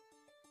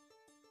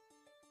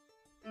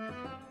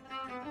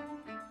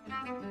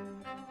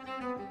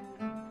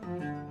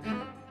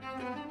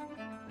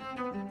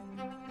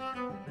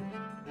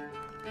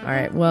All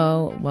right,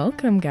 well,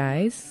 welcome,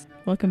 guys.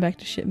 Welcome back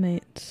to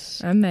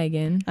Shipmates. I'm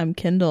Megan. I'm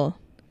Kendall.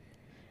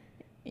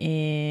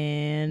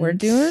 And We're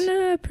doing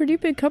a pretty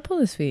big couple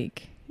this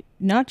week.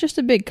 not just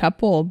a big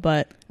couple,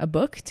 but A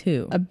book,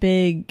 too. a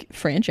big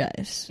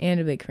franchise. And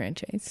a big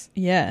franchise.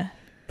 Yeah.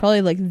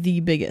 Probably like the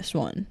biggest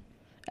one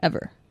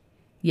ever.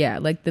 Yeah,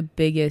 like the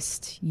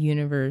biggest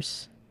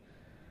universe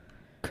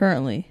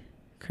Currently.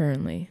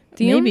 currently.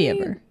 Maybe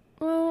ever.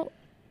 Well,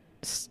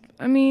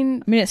 I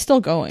mean, It's still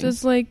going.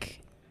 does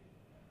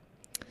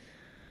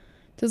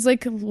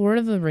Lord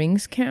of the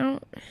Rings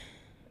count?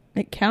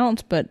 It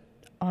counts, but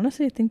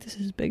honestly, I think this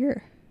is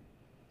bigger.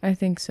 I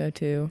think so,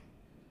 too.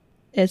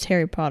 It's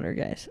Harry Potter,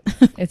 guys.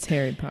 It's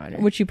Harry Potter.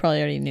 Which you probably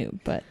already knew,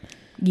 but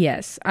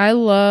Yes, I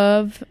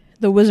love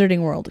the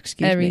Wizarding World,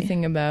 excuse me.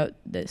 everything about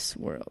this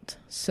world.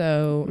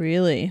 So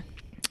Really?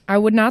 I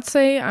would not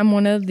say I'm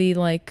one of the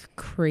like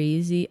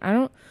crazy.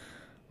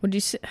 Would you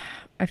say?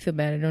 I feel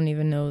bad. I don't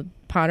even know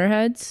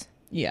Potterheads.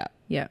 Yeah.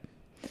 Yeah.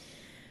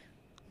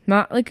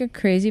 Not like a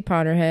crazy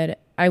Potterhead.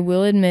 I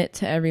will admit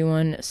to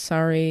everyone,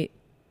 sorry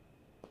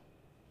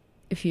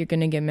if you're going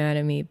to get mad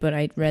at me, but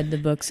I read the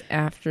books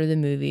after the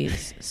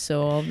movies.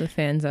 So all the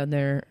fans out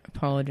there,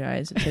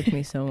 apologize. It took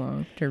me so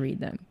long to read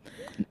them.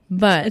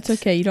 But It's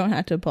okay. You don't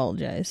have to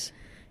apologize.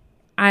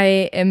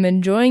 I am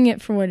enjoying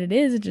it for what it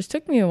is. It just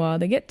took me a while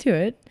to get to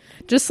it.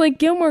 Just like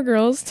Gilmore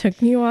Girls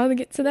took me a while to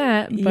get to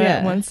that. But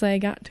Yeah. once I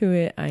got to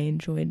it, I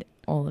enjoyed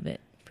all of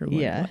it for what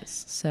it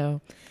was.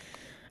 So,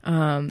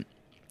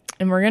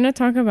 and we're going to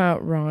talk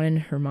about Ron and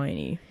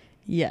Hermione.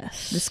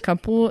 Yes. This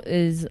couple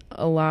is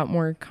a lot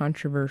more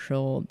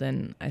controversial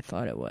than I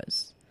thought it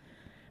was.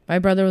 My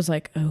brother was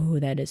like, oh,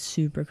 that is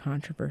super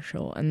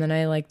controversial. And then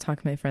I like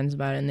talked to my friends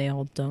about it and they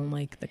all don't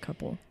like the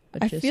couple.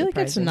 I Which is feel like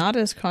it's surprising. not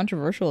as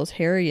controversial as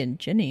Harry and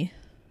Ginny.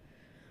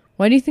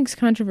 Why do you think it's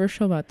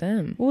controversial about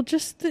them? Well,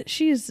 just that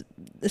she's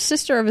the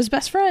sister of his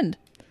best friend.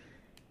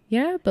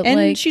 Yeah, but And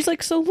like she's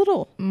like so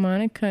little.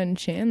 Monica and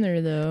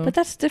Chandler, though. But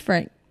that's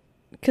different.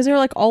 Because they were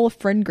like all a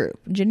friend group.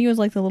 Ginny was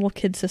like the little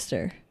kid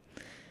sister.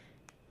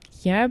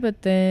 Yeah,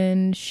 but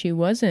then she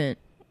wasn't.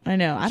 I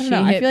know. I don't She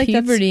know. I hit feel like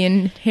puberty,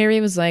 and Harry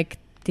was like,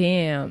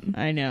 "Damn."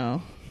 I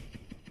know.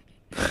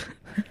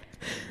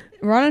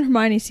 Ron and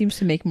Hermione seems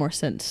to make more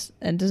sense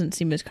and doesn't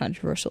seem as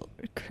controversial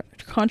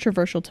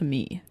to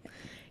me.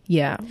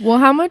 Yeah. Well,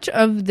 how much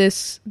of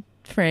this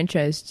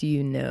franchise do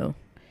you know?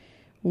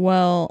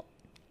 Well,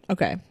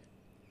 okay.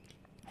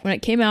 When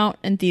it came out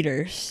in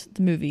theaters,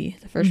 the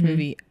first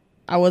movie,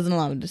 I wasn't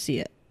allowed to see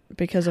it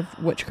because of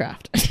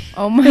witchcraft.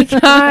 Oh my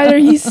god, are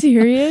you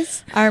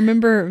serious? I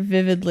remember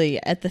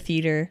vividly at the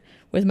theater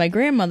with my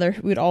grandmother.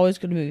 We'd always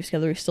go to movies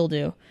together. We still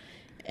do.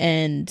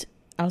 And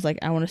I was like,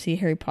 I want to see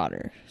Harry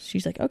Potter.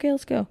 She's like, okay,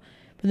 let's go.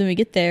 But then we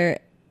get there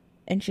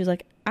and she's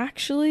like,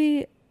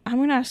 actually, I'm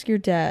going to ask your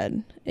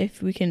dad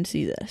if we can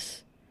see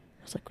this.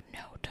 I was like, no,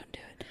 don't do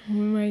it. Oh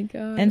my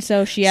god. And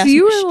so she asked So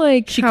you were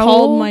like, she how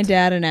called old? my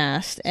dad and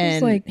asked,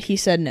 and like- he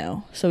said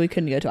no. So we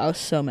couldn't go to it. I was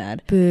so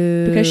mad.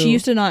 Boo. Because she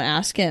used to not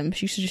ask him.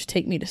 She used to just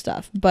take me to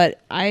stuff.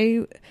 But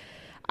I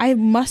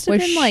must have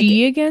Was been like,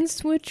 she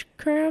against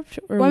witchcraft?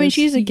 Or well, I mean, was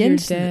she's your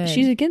against dad?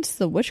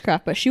 the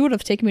witchcraft, but she would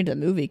have taken me to the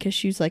movie because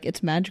she's like,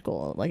 it's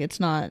magical, like it's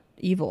not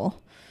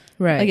evil,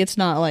 right. like it's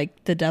not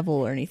like the devil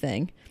or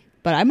anything.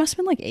 But I must have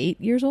been like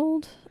 8 years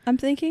old, I'm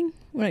thinking,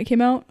 when it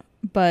came out.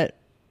 But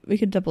we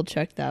could double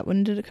check that.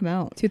 When did it come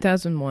out?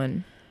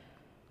 2001.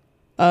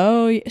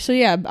 Oh, so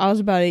yeah, I was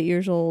about 8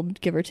 years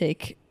old, give or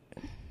take.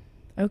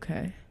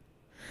 Okay.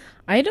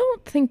 I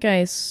don't think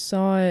I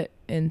saw it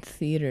in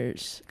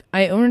theaters.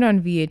 I owned it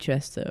on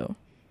VHS though.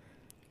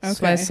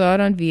 So I Okay. saw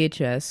it on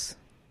VHS.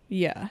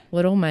 Yeah.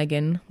 Little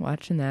Megan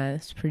watching that.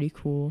 It's pretty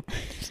cool.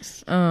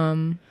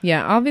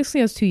 Yeah,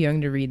 obviously I was too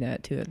young to read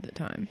that too at the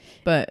time.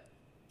 But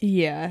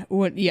Yeah.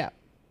 But yeah,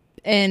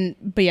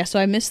 so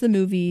I missed the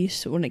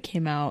movies when it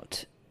came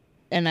out,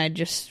 and I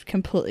just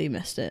completely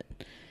missed it.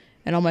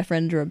 And all my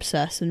friends were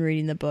obsessed in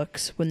reading the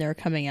books when they were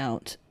coming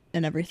out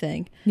and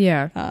everything.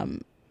 yeah.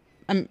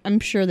 I'm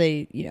sure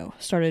they,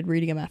 started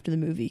reading them after the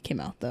movie came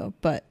out though.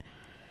 But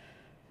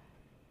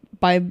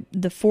by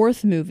the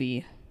fourth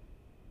movie,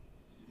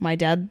 my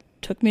dad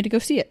took me to go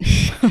see it.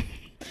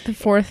 The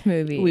fourth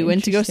movie. We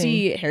went to go Interesting.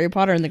 see Harry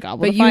Potter and the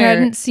Goblet But of you Fire.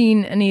 hadn't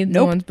seen any of the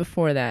Nope. ones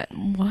before that.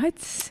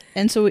 What?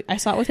 And so I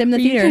saw it with him in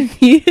the Were you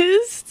theater.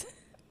 confused?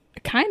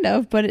 Kind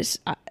of, but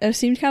it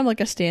seemed kind of like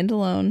a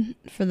standalone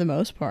for the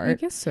most I part.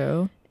 guess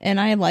so. And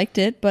I liked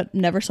it, but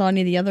never saw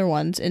any of the other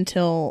ones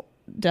until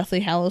Deathly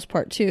Hallows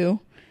Part 2.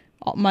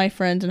 All my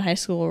friends in high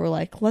school were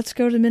like, let's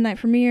go to the midnight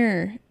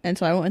premiere. And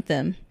so I went with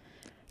them.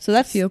 So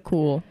that's Feel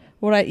cool.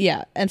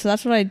 and so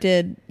that's what I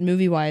did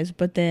movie-wise.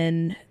 But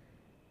then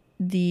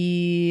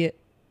a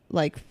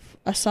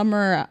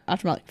summer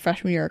after my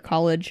freshman year of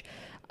college,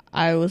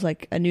 I was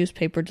like a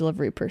newspaper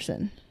delivery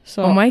person.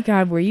 So Oh my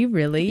god, were you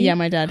really? yeah,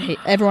 my dad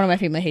everyone in my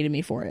family hated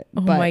me for it.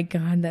 Oh but my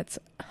god, that's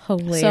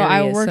hilarious. So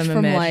I worked I'm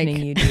from,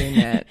 imagining you doing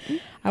that.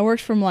 I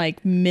worked from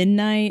like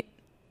midnight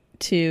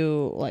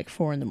to like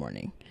 4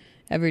 a.m.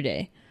 every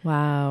day.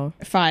 Wow.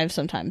 5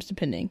 sometimes,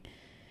 depending.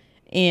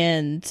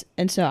 And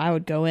so I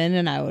would go in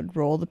and I would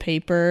roll the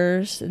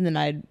papers, and then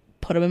I'd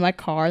put them in my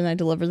car, and I'd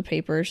deliver the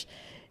papers.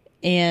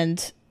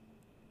 And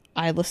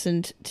I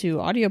listened to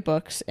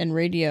audiobooks and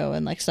radio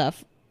and like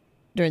stuff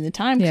during the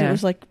time, because it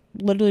was like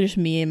literally just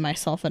me and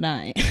myself and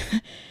I.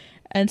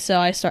 And so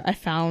I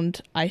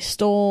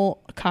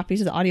stole copies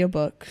of the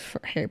audiobook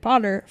for Harry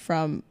Potter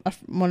from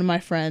one of my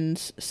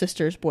friend's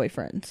sister's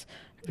boyfriend's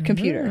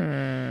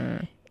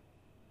computer.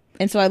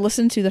 And so I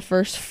listened to the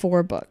first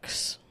 4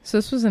 books. So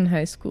this was in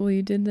high school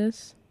you did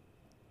this?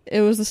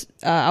 It was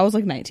I was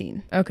like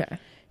 19. Okay.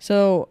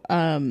 So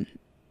I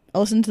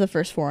listened to the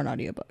first 4 on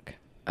audiobook.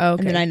 Okay.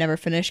 And then I never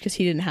finished because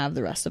he didn't have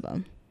the rest of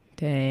them.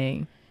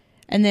 Dang.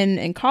 And then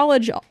in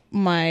college,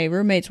 my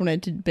roommates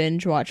wanted to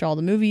binge watch all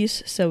the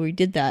movies, so we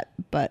did that,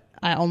 but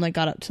I only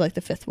got up to like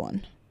the 5th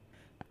one.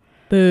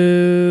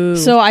 Boo.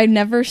 So I've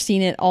never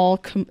seen it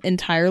all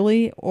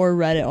entirely or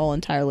read it all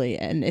entirely.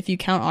 And if you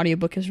count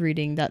audiobook as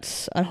reading,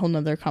 that's a whole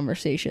nother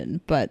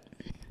conversation. But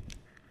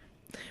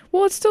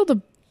well, it's still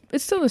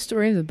the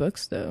story of the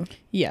books, though.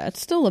 yeah, it's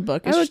still a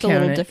book. I It's would just a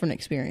little count it. different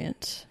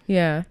experience.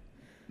 Yeah,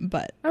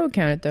 But I would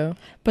count it though.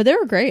 they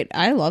were great.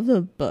 I love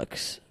the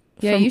books.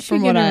 Yeah, you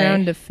should get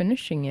around to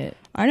finishing it.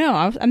 I know.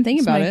 I'm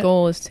thinking about it. My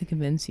goal is to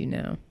convince you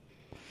now.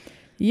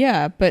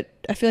 Yeah, but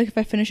I feel like if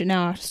I finish it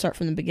now, I have to start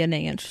from the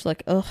beginning. And it's just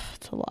like, ugh,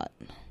 it's a lot.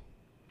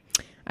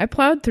 I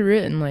plowed through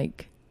it in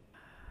like,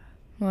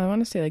 well, I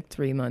want to say like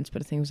 3 months,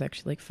 but I think it was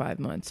actually like 5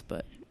 months.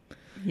 But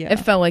Yeah, it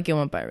felt like it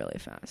went by really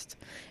fast.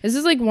 This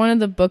is like one of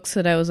the books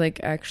that I was like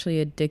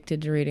actually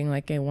addicted to reading.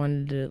 Like I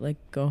wanted to like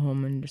go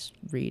home and just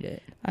read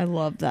it, I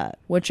love that.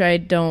 which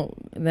it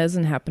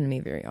doesn't happen to me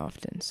very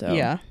often. So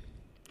Yeah.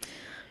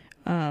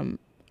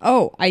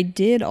 Oh, I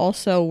did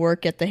also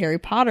work at the Harry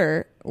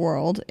Potter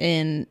world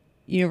in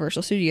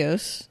Universal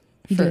Studios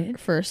You did?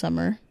 for a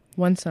summer.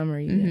 One summer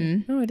you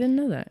did. Oh, I didn't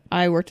know that.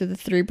 I worked at the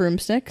Three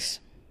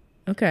Broomsticks.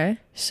 Okay.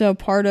 So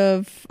part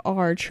of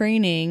our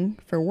training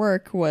for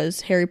work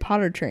was Harry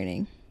Potter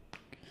training.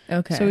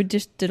 Okay. So we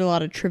just did a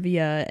lot of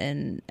trivia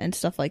and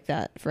stuff like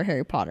that for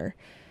Harry Potter.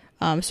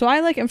 So I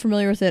am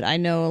familiar with it. I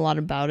know a lot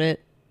about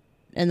it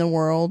in the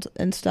world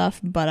and stuff,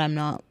 but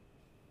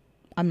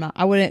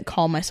I wouldn't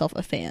call myself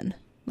a fan.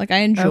 Like I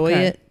enjoy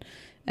it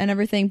and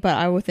everything, but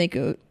I would think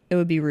it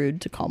would be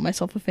rude to call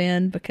myself a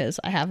fan because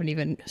I haven't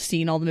even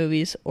seen all the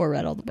movies or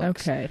read all the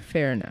books. Okay,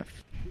 fair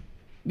enough.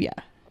 Yeah.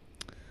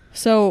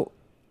 So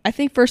I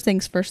think first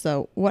things first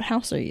though, what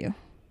house are you?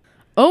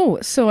 Oh,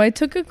 so I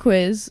took a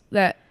quiz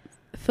that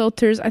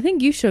filters. I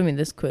think you showed me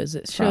this quiz.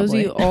 It shows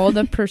Probably. you all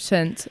the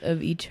percent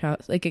of each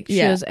house. Like it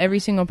Yeah. shows every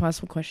single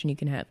possible question you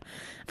can have.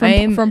 From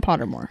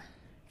Pottermore.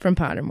 From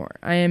Pottermore.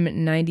 I am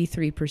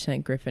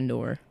 93%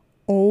 Gryffindor.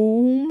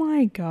 Oh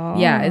my god.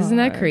 Yeah, isn't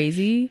that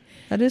crazy?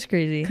 That is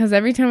crazy. Because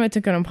every time I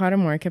took it on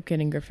Pottermore, I kept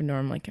getting Gryffindor.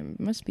 I'm like, it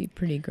must be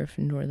pretty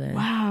Gryffindor then.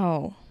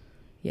 Wow.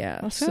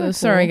 Yeah. That's So kinda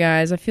sorry, cool.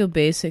 guys. I feel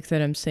basic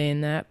that I'm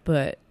saying that,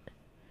 but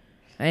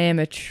I am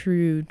a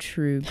true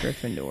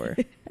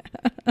Gryffindor.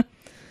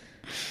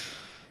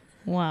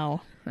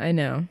 Wow. I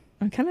know.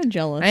 I'm kind of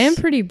jealous. I am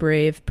a pretty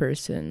brave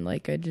person.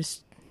 Like, I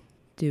just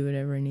do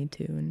whatever I need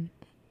to and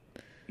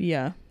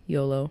Yeah.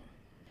 YOLO.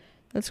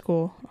 That's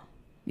cool.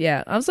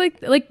 Yeah. I was like,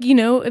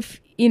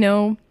 if,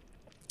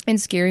 in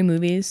scary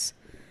movies,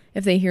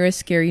 if they hear a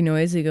scary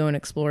noise, they go and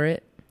explore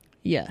it.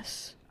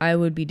 Yes. I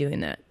would be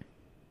doing that.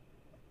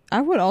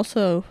 I would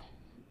also,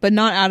 but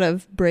not out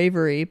of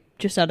bravery,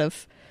 just out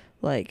of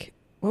like,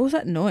 what was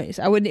that noise?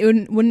 It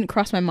wouldn't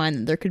cross my mind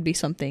that there could be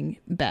something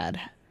bad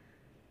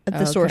at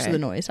the source of Okay. the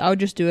noise. I would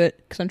just do it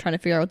because I'm trying to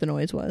figure out what the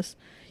noise was.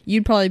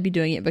 You'd probably be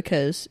doing it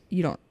because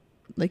you don't,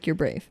 like, you're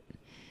brave.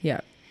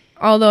 Yeah.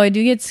 Although I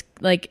do get,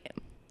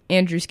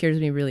 Andrew scares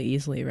me really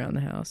easily around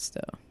the house,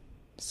 though.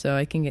 So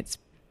I can get,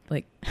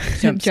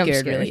 jump scared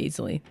scared. really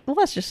easily. Well,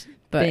 that's just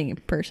But- being a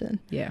person.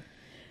 Yeah.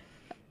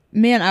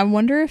 Man, I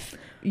wonder if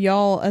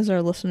y'all, as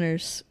our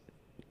listeners,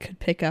 could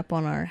pick up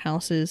on our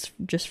houses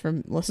just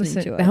from listening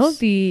to us. That would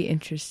be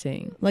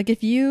interesting. Like,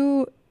 if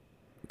you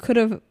could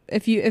have,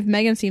 if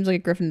Megan seems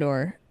like a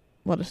Gryffindor,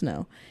 let us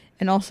know.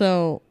 And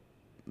also,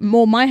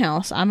 well, my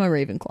house, I'm a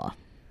Ravenclaw.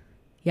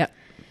 Yep.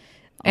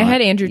 I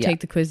had Andrew yeah. take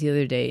the quiz the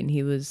other day, and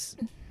he was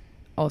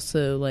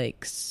also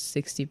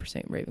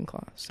 60%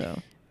 Ravenclaw. So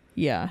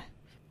Yeah.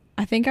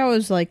 I think I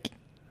was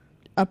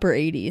upper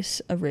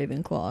 80s of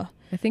Ravenclaw.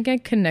 I think I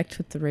connect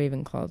with the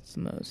Ravenclaws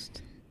the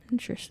most.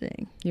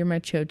 Interesting. You're my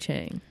Cho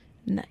Chang.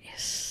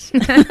 Nice.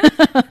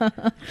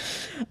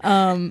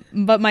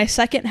 But my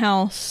second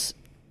house,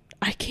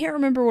 I can't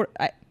remember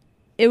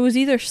it was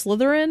either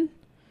Slytherin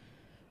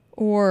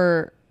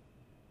or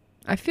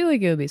I feel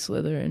like it would be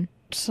Slytherin,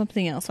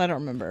 something else. I don't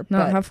remember.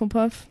 not but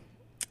Hufflepuff.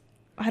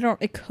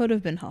 it could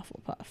have been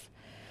Hufflepuff.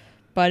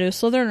 But it was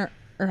Slytherin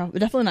or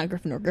definitely not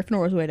Gryffindor.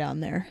 Gryffindor was way down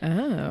there.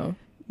 Oh,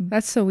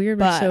 that's so weird.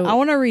 But so I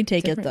want to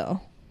retake different. it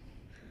though.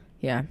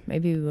 Yeah,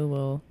 maybe we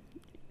will.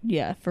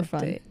 Yeah, for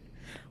fun. Update.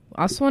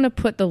 I also want to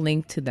put the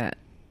link to that.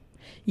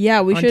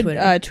 Yeah, we On should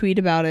Twitter. tweet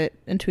about it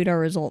and tweet our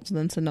results and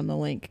then send them the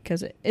link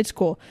because it's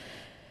cool.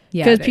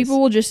 Yeah, Because it people is.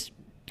 will just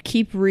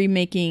keep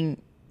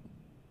remaking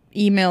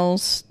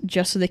emails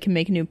just so they can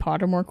make new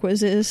Pottermore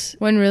quizzes.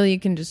 When really you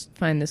can just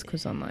find this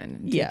quiz online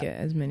and Yeah. take it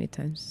as many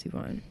times as you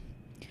want.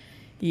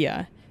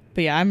 Yeah.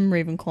 But yeah, I'm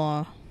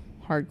Ravenclaw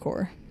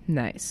hardcore.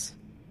 Nice.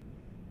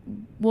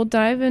 We'll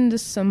dive into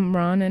some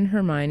Ron and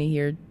Hermione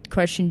here.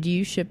 Question, do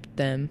you ship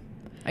them?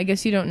 I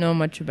guess you don't know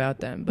much about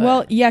them. But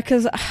Well, yeah,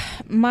 because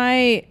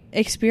my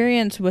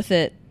experience with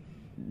it,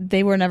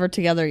 they were never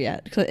together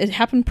yet. 'Cause it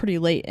happened pretty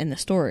late in the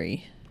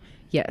story.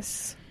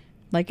 yes.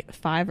 Like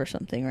 5 or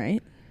something,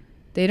 right?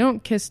 They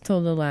don't kiss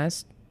till the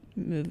last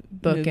book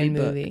and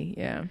book. movie.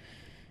 Yeah.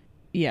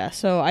 Yeah,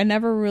 so I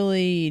never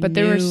really But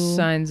there were knew-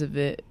 signs of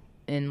it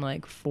in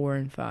like 4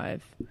 and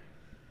 5.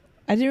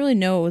 I didn't really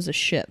know it was a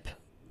ship.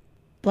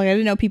 Like, I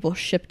didn't know people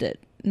shipped it.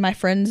 My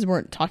friends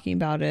weren't talking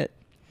about it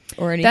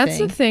or anything. That's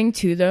the thing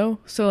too, though.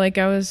 So like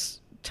I was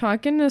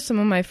talking to some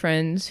of my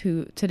friends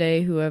who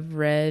have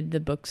read the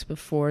books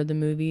before the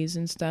movies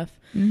and stuff.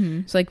 Mm-hmm.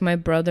 It's like my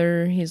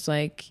brother, he's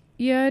like,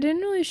 yeah, I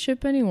didn't really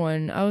ship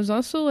anyone. I was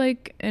also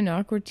like an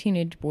awkward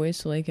teenage boy,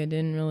 so like I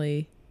didn't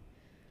really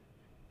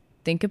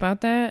think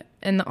about that.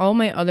 And all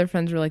my other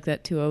friends were like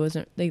that too. I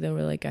wasn't like, they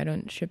were like, I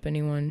don't ship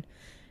anyone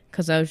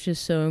because I was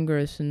just so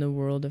engrossed in the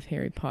world of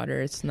Harry Potter.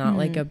 It's not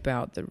like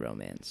about the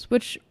romance,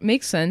 which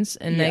makes sense,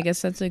 and Yeah. I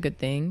guess that's a good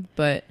thing.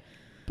 But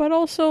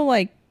also,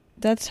 like,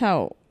 that's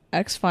how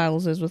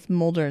X-Files is with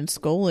Mulder and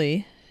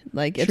Scully.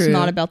 Like, it's True.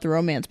 not about the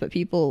romance, but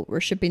people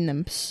were shipping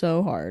them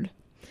so hard.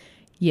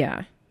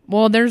 yeah,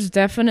 well, there's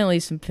definitely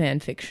some fan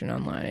fiction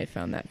online. I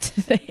found that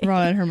today.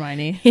 Ron and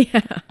Hermione.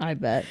 Yeah. I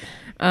bet.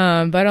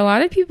 But a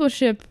lot of people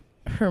ship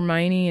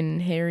Hermione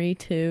and Harry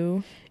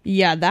too.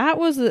 Yeah, that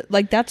was,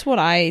 like, that's what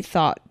I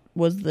thought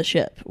was the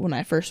ship when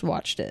I first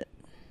watched it.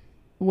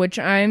 Which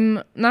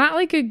I'm not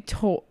like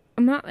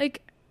I'm not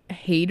like a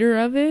hater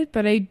of it,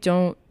 but I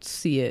don't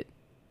see it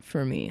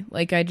for me.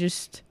 Like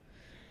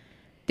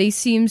they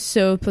seem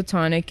so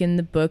platonic in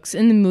the books.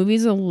 In the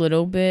movies a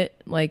little bit,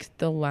 like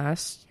the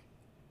last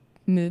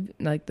movie,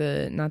 like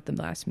not the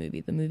last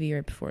movie, the movie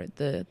right before it,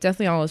 the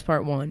Deathly Hallows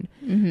Part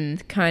 1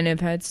 kind of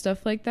had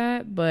stuff like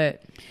that,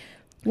 but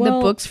the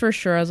books for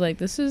sure, I was like,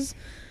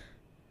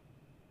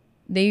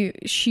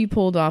 she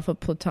pulled off a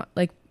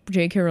like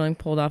J.K. Rowling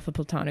pulled off a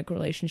platonic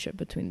relationship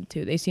between the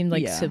two. They seemed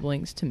like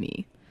siblings to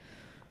me.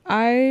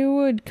 I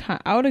would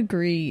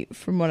agree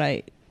from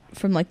like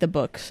the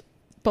books.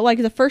 But like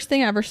the first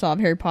thing I ever saw of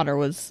Harry Potter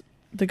was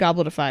the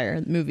Goblet of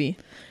Fire movie.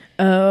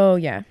 Oh,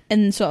 yeah.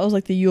 And so it was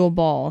like the Yule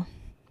Ball.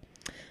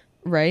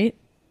 Right?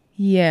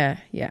 Yeah,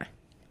 yeah.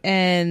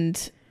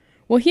 And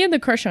well, he had the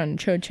crush on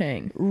Cho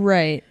Chang.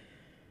 Right.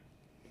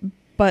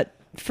 But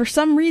for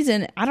some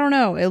reason, I don't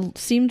know, it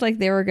seemed like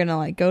they were gonna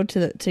like go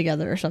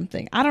together or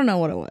something. I don't know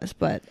what it was,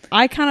 but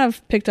I kind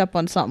of picked up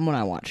on something when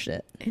I watched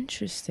it.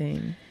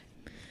 Interesting.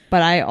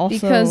 But I also,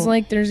 because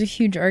like there's a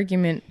huge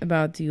argument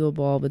about the Yule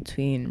Ball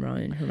between Ron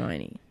and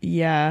Hermione.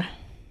 Yeah.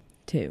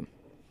 Too.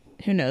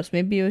 Who knows?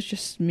 Maybe it was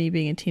just me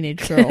being a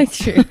teenage girl.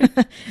 True.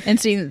 And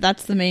seeing that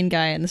that's the main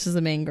guy and this is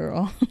the main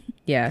girl.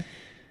 Yeah.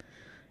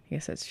 I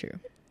guess that's true.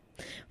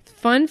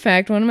 Fun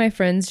fact, one of my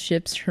friends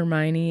ships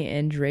Hermione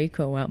and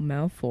Draco out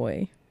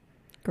Malfoy.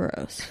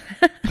 Gross.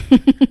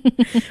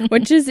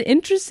 Which is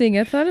interesting.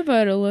 I thought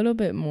about it a little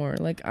bit more.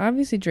 Like,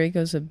 obviously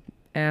Draco's a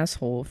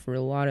asshole for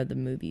a lot of the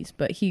movies,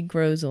 but he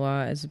grows a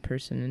lot as a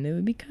person, and it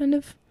would be kind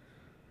of,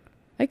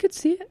 I could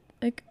see it.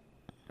 Like,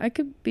 I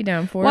could be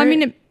down for it. I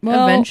mean,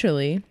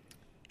 eventually.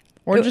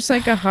 Or just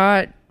like a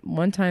hot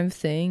one-time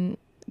thing.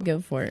 Go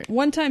for it.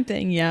 One-time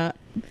thing, yeah.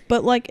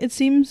 But like, it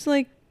seems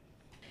that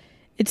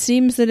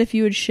if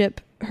you would ship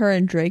her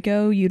and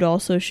Draco, you'd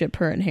also ship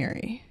her and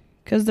Harry.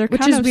 Because they're kind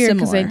of similar. Which is weird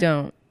because I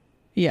don't.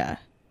 Yeah.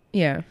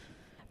 Yeah.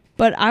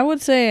 But I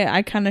would say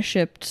I kind of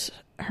shipped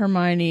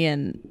Hermione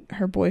and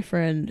her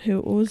boyfriend,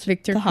 who was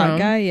Victor the hot Crumb.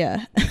 guy,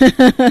 yeah.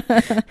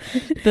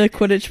 The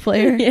Quidditch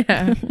player.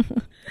 Yeah.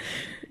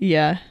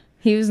 Yeah.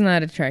 He was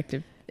not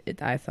attractive,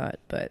 I thought,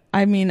 but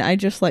I mean, I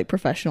just like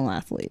professional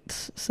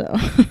athletes, so.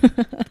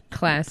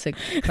 classic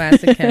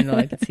Kendall,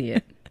 I could see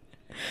it.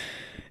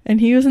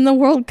 And he was in the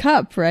World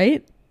Cup,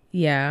 right?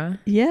 Yeah.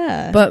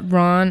 Yeah. But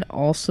Ron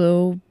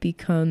also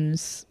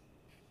becomes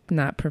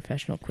not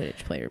professional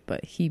Quidditch player,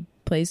 but he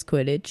plays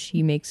Quidditch.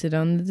 He makes it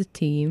on the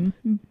team.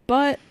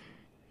 But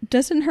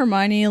doesn't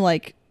Hermione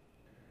like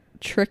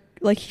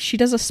she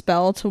does a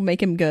spell to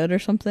make him good or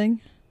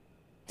something?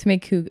 To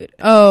make who good?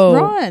 Oh.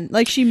 Ron.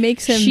 Like she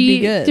makes him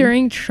be good.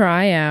 During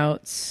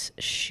tryouts,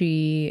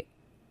 she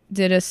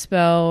did a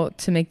spell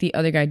to make the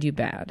other guy do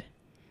bad.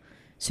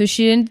 So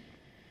she didn't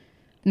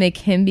make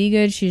him be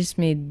good, she just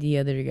made the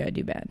other guy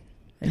do bad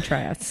in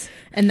tryouts.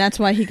 And that's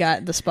why he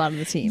got the spot on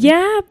the team.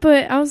 Yeah,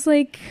 but I was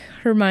like,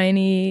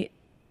 Hermione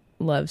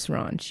loves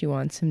Ron. She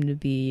wants him to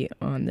be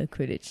on the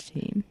Quidditch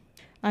team.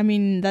 I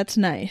mean, that's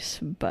nice,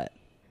 but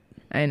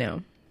I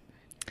know.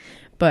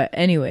 But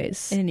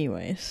anyways.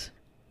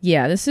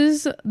 Yeah,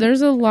 there's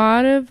a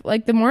lot of,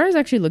 like, the more I was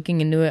actually looking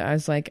into it, I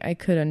was like, I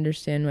could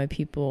understand why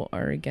people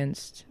are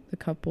against the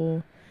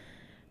couple.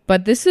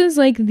 But this is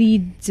like the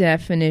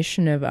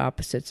definition of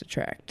opposites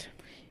attract.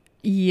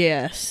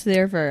 Yes,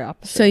 they're very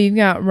opposite. So you've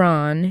got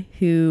Ron,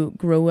 who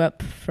grew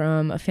up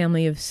from a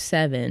family of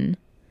 7.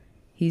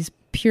 He's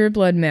pure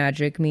blood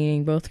magic,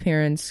 meaning both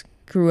parents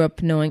grew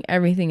up knowing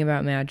everything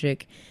about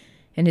magic,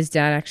 and his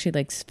dad actually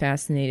likes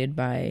fascinated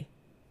by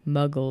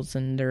muggles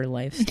and their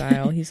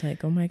lifestyle. He's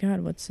like, oh my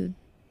god, what's a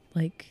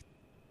like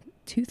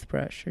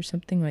toothbrush or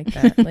something like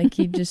that. Like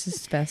he just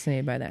is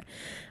fascinated by that.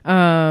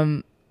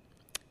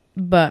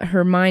 But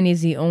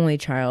Hermione's the only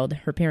child.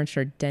 Her parents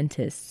are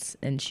dentists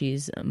and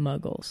she's a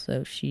muggle,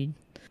 so she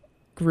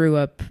grew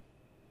up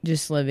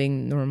just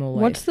living normal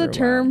life. What's the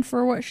term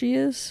for what she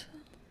is?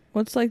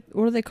 What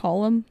do they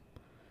call them?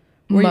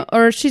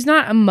 Or she's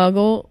not a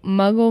muggle.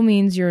 Muggle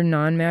means you're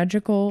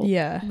non-magical.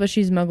 Yeah. But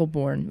she's muggle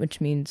born, which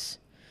means...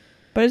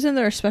 But isn't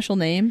there a special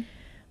name?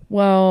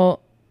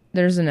 Well,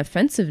 there's an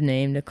offensive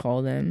name to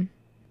call them.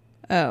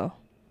 Oh.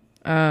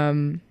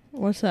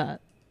 What's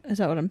that? Is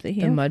that what I'm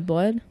thinking of? The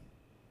Mudblood?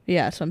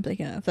 Yeah, that's what I'm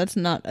thinking of. That's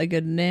not a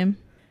good name.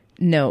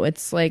 No,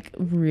 it's like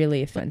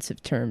really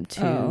offensive term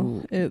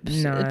to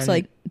it's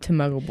like to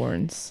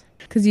Muggleborns.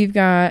 Because you've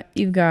got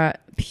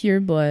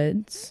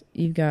purebloods,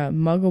 you've got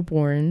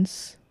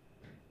Muggleborns.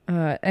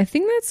 I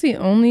think that's the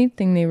only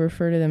thing they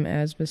refer to them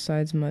as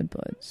besides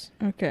Mudbloods.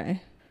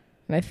 Okay.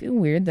 And I feel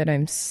weird that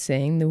I'm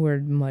saying the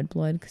word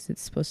Mudblood because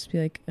it's supposed to be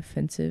like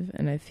offensive,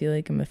 and I feel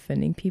like I'm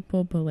offending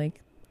people, but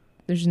like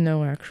there's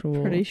no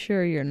actual. Pretty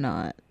sure you're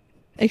not.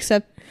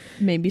 Except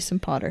maybe some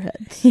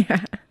Potterheads.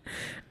 Yeah.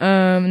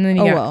 And then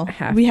you got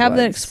Half-Bloods. We have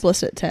that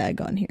explicit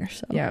tag on here,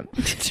 so. Yeah,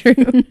 true.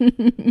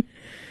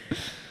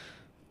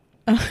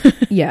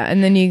 Yeah,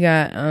 and then you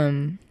got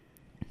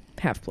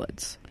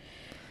Half-Bloods.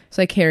 It's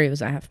like Harry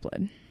was a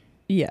half-blood.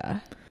 Yeah.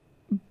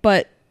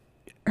 But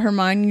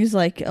Hermione's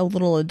like a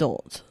little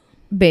adult.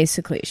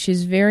 Basically,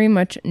 she's very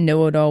much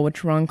know-it-all,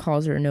 which Ron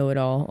calls her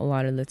know-it-all a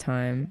lot of the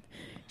time.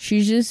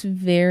 She's just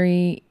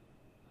very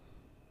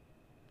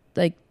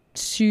like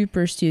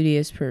super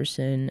studious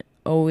person,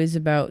 always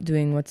about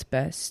doing what's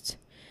best.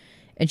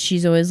 And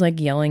she's always like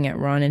yelling at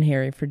Ron and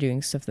Harry for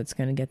doing stuff that's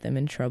going to get them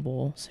in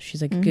trouble. So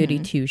she's like goody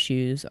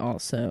two-shoes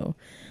also.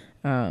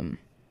 And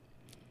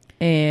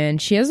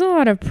she has a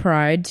lot of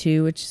pride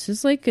too, which is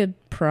just like a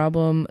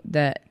problem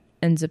that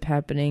ends up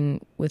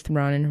happening with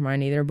Ron and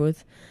Hermione. They're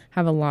both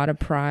have a lot of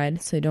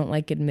pride, so they don't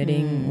like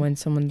admitting when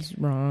someone's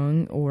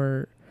wrong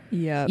or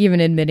even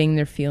admitting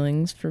their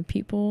feelings for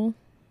people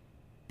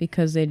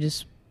because they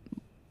just,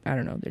 I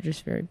don't know, they're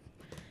just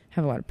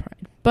have a lot of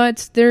pride.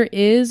 But there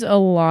is a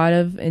lot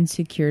of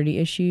insecurity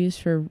issues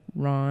for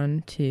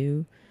Ron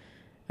too.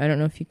 I don't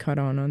know if you caught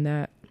on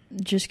that.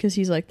 Just because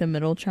he's like the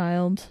middle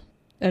child?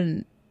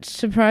 And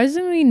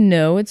surprisingly,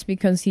 no, it's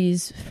because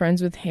he's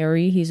friends with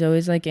Harry. He's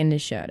always like in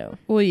his shadow.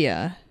 Well,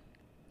 yeah.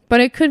 But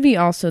it could be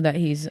also that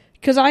he's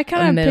because I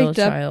kind of middle picked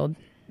child.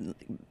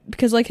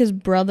 Because like his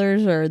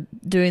brothers are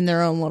doing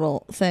their own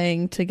little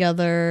thing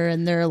together,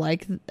 and they're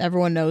like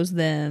everyone knows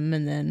them,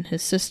 and then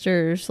his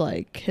sister's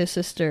like his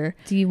sister,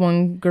 the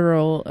one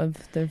girl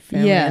of their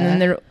family, and then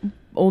their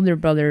older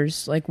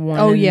brothers. Like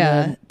one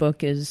the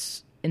book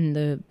is in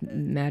the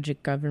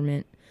magic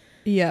government,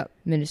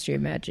 Ministry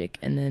of Magic,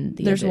 and then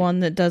there's one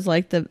that does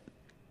like the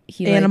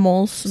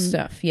animals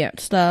stuff,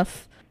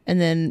 stuff. And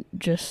then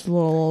just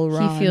little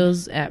Ron. He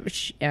feels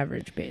average,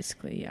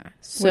 basically, yeah.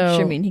 So,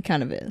 which, I mean, he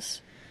kind of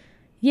is.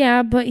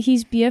 Yeah, but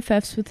he's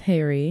BFFs with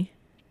Harry.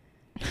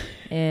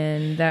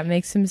 And that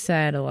makes him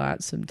sad a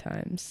lot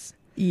sometimes.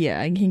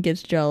 Yeah, and he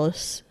gets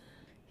jealous.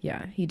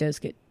 Yeah, he does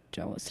get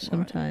jealous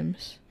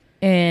sometimes.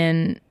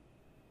 And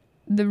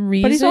the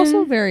reason... But he's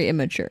also very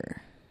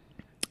immature.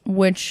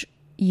 Which...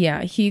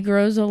 Yeah, he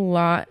grows a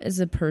lot as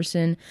a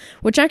person,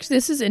 which actually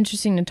this is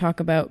interesting to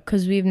talk about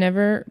because we've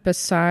never,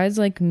 besides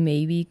like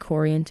maybe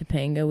Corey and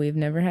Topanga, we've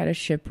never had a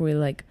ship where we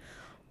like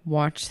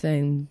watch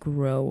them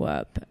grow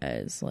up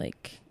as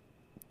like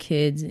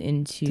kids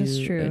into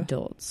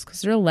adults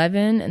because they're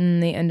 11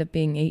 and they end up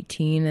being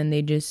 18 and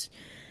they just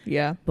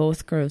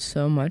both grow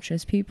so much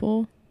as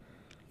people.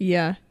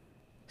 Yeah.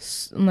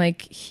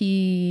 Like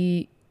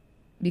he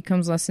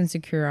becomes less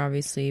insecure,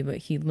 obviously, but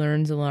he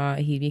learns a lot.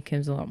 He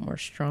becomes a lot more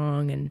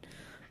strong and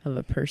of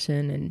a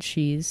person, and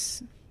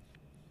she's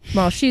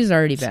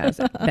already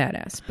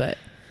badass, but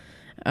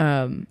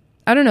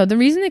I don't know. The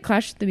reason they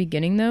clash at the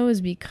beginning, though,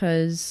 is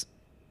because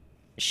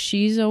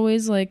she's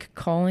always, like,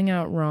 calling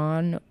out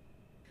Ron.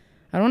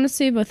 I don't want to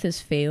say about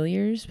his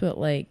failures, but,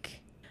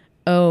 like,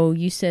 oh,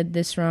 you said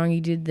this wrong,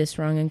 you did this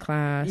wrong in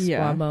class,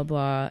 blah, blah,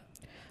 blah.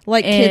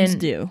 Like kids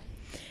do.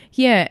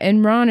 Yeah,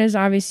 and Ron is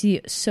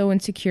obviously so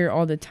insecure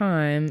all the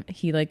time.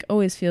 He, like,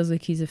 always feels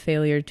like he's a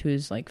failure to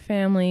his, like,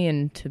 family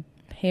and to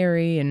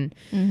Harry, and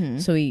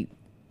so he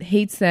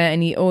hates that,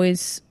 and he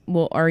always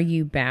will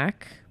argue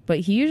back, but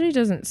he usually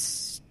doesn't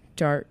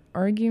start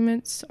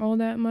arguments all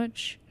that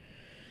much.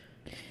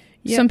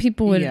 Yep. Some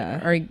people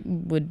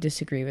would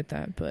disagree with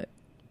that, but...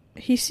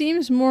 He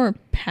seems more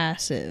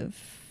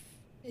passive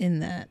in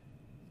that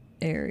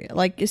area.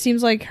 Like, it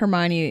seems like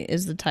Hermione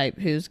is the type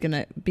who's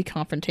gonna be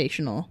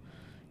confrontational,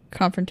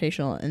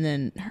 and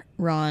then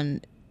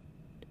Ron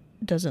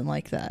doesn't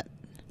like that.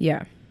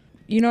 Yeah.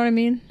 You know what I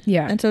mean?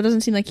 Yeah. And so it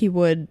doesn't seem like he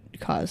would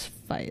cause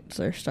fights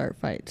or start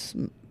fights.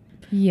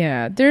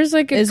 Yeah. There's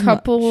like a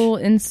couple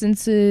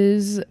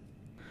instances,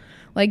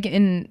 like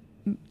in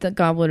the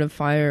Goblet of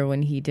Fire,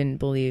 when he didn't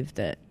believe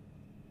that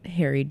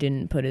Harry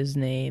didn't put his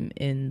name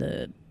in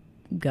the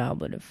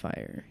Goblet of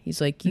Fire. He's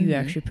like, you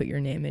actually put your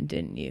name in,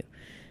 didn't you?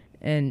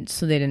 And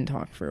so they didn't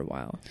talk for a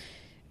while.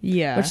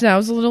 Yeah. Which that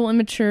was a little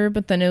immature,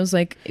 but then it was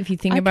like, if you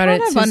think about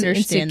it, it's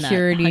his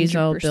insecurities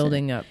all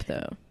building up,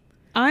 though.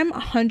 I'm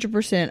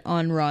 100%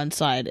 on Ron's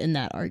side in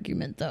that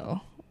argument,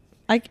 though.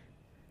 Like,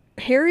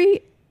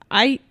 Harry,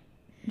 I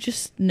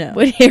just, no.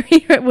 Would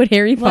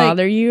Harry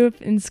bother you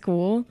in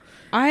school?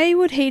 I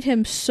would hate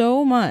him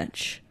so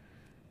much.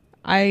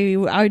 I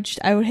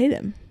would hate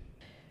him.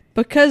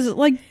 Because,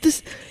 like,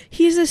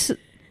 he's this,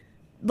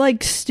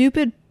 like,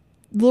 stupid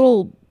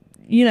little,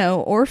 you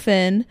know,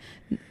 orphan.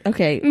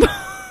 Okay.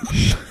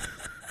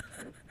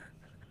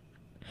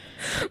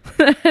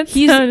 That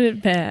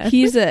sounded bad.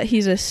 He's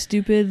a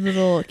stupid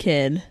little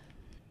kid.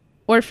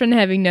 Orphan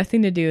having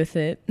nothing to do with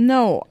it.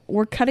 No,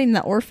 we're cutting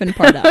the orphan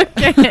part out.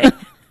 Okay.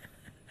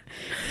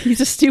 He's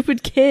a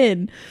stupid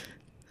kid.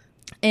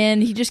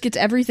 And he just gets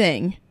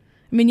everything.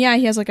 I mean, yeah,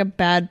 he has like a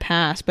bad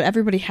past, but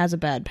everybody has a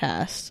bad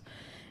past.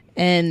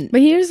 But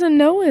he doesn't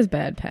know his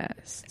bad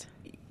past.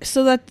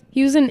 So that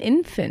he was an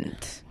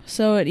infant.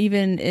 So it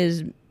even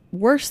is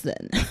worse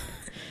then.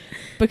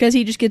 Because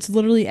he just gets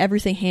literally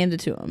everything handed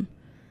to him.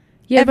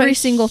 Yeah, every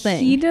single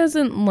thing. He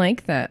doesn't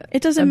like that.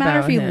 It doesn't matter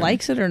if he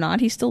likes it or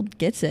not. He still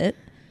gets it.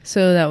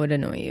 So that would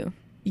annoy you.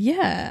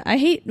 Yeah. I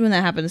hate when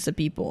that happens to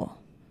people.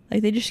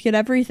 Like, they just get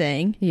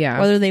everything. Yeah.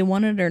 Whether they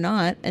want it or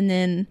not. And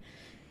then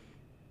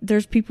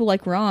there's people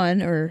like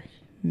Ron or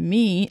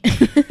me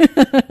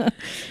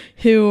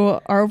who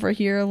are over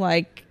here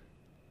like,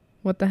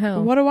 what the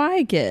hell? What do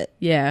I get?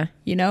 Yeah.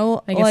 You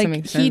know? I guess like, that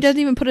makes sense. He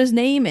doesn't even put his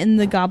name in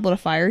the Goblet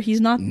of Fire.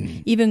 He's not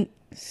even...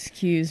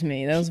 Excuse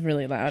me, that was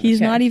really loud.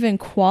 He's not even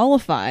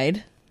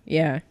qualified.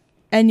 Yeah.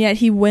 And yet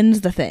he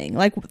wins the thing.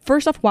 Like,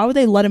 first off, why would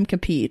they let him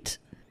compete?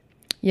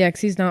 Yeah, because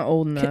he's not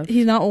old enough.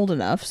 He's not old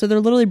enough. So they're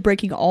literally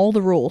breaking all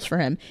the rules for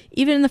him.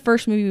 Even in the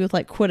first movie with,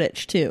 like,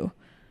 Quidditch, too.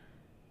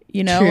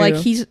 You know? True. Like,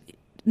 he's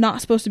not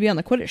supposed to be on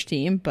the Quidditch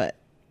team, but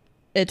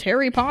it's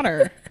Harry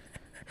Potter.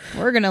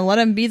 We're going to let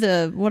him be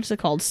the, what's it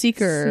called?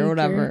 Seeker or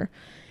whatever.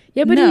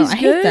 Yeah, but he's I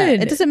hate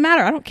that. It doesn't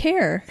matter. I don't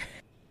care.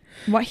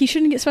 Why he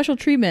shouldn't get special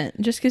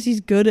treatment just because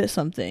he's good at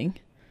something.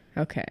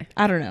 Okay.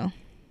 I don't know.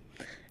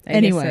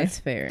 Anyway, that's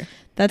fair.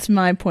 That's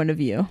my point of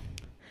view.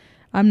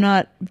 I'm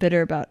not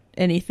bitter about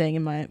anything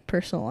in my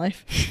personal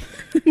life.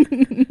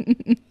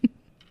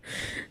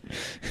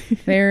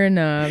 Fair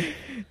enough.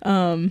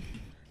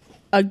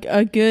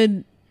 A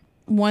good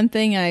one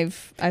thing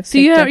I've so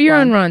you're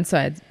on Ron's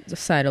side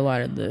a lot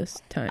of this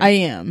time. I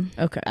am.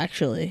 Okay.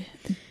 Actually,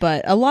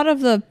 but a lot of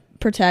the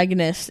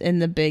protagonists in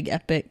the big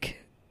epic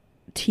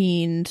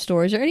teen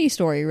stories or any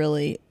story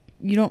really,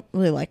 you don't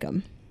really like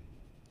them.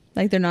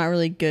 Like, they're not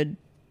really good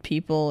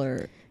people,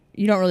 or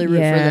you don't really root for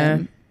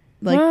them.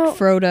 Like,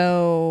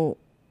 Frodo,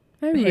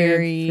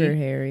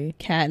 Harry,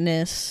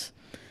 Katniss.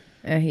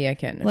 Yeah,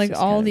 Katniss. Like,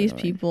 all these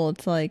people,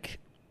 it's like,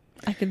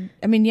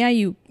 yeah,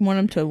 you want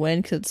them to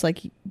win because it's like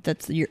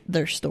that's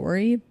their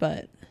story,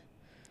 but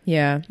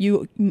yeah,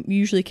 you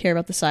usually care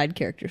about the side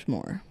characters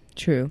more.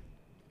 True.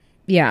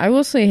 Yeah, I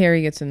will say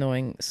Harry gets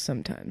annoying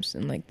sometimes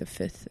in, like, the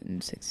 5th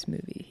and 6th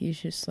movie. He's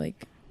just,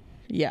 like,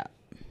 yeah,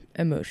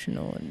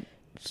 emotional and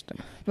stuff.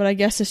 But I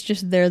guess it's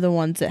just they're the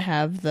ones that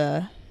have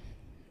the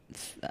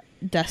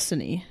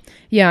destiny.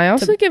 Yeah, I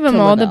also give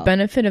them all the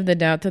benefit of the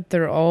doubt that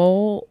they're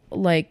all,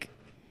 like,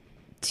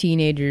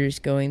 teenagers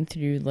going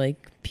through,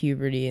 like,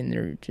 puberty, and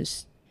they're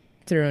just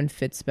throwing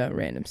fits about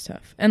random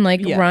stuff. And,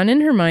 like, Ron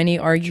and Hermione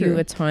argue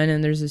a ton,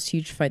 and there's this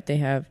huge fight they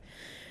have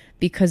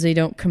because they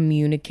don't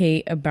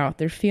communicate about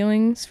their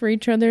feelings for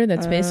each other.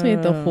 That's basically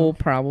the whole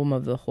problem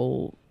of the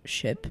whole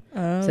ship.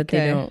 Is that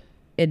they don't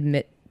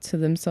admit to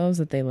themselves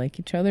that they like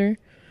each other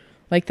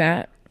like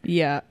that.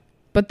 Yeah.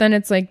 But then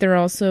it's like they're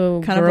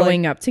also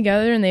growing up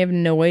together, and they have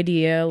no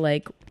idea,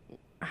 like,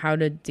 how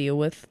to deal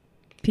with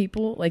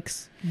people, like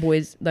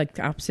boys, like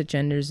opposite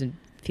genders and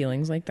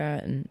feelings like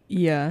that. And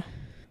yeah,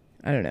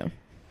 I don't know.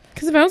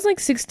 Because if I was like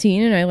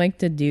 16 and I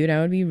liked a dude, I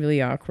would be really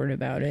awkward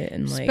about it.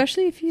 And like,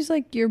 especially if he's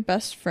like your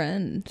best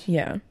friend.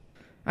 Yeah.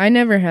 I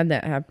never had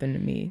that happen to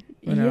me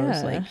when I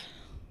was like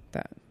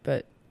that,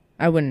 but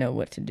I wouldn't know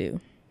what to do.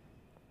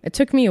 It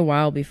took me a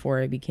while before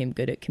I became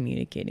good at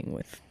communicating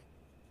with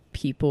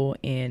people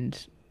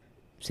and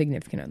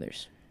significant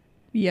others.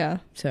 Yeah.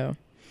 So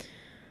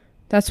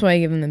that's why I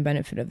give them the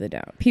benefit of the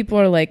doubt. People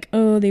are like,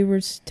 oh, they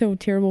were so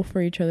terrible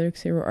for each other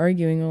because they were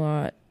arguing a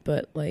lot.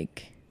 But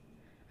like,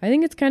 I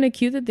think it's kind of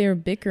cute that they were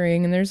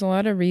bickering, and there's a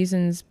lot of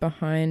reasons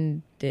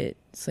behind it.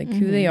 It's like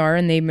who they are,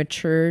 and they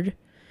matured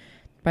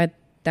by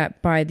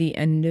the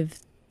end of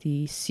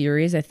the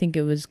series. I think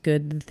it was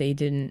good that they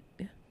didn't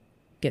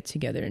get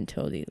together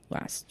until the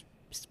last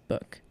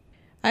book.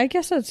 I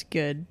guess that's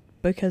good,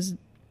 because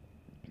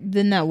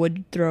then that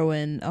would throw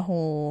in a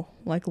whole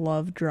like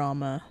love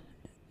drama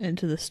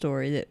into the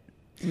story that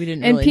we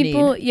didn't And really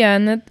people, need. yeah,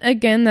 and that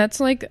again, that's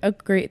like a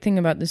great thing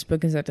about this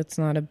book is that it's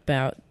not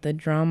about the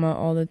drama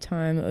all the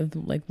time of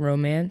like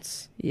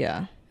romance.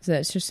 Yeah. Is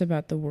that it's just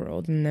about the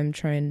world and them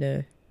trying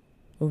to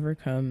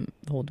overcome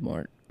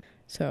Voldemort.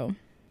 So,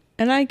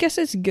 And I guess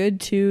it's good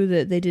too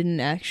that they didn't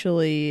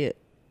actually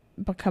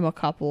become a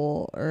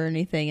couple or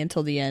anything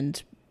until the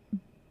end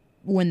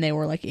when they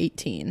were like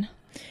 18.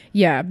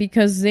 yeah,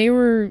 because they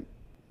were,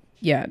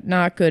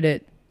 not good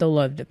at the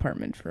love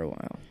department for a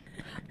while.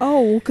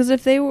 Oh, because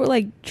if they were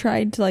like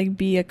tried to like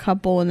be a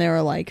couple and they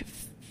were like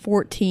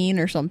 14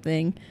 or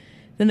something,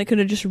 then it could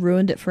have just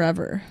ruined it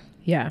forever.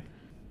 Yeah.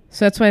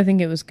 So that's why I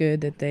think it was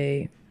good that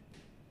they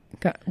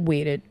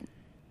waited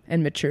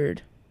and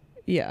matured.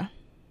 Yeah.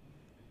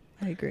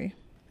 I agree.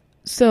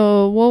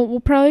 So we'll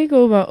probably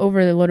go over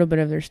a little bit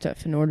of their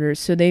stuff in order.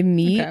 So they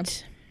meet.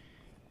 Okay.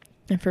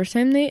 The first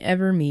time they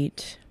ever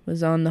meet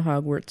was on the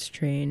Hogwarts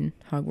train,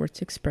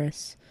 Hogwarts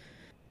Express.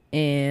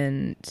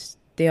 And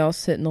they all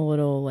sit in a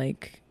little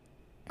like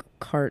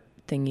cart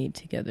thingy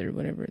together,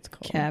 whatever it's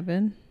called.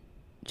 Cabin.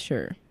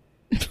 Sure.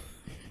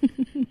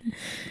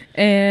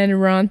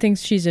 And Ron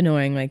thinks she's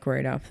annoying like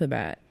right off the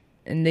bat.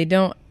 And they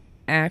don't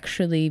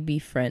actually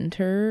befriend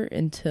her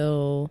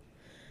until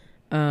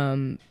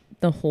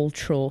the whole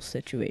troll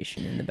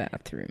situation in the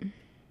bathroom.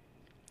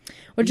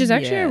 Which is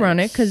actually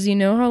ironic because you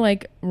know how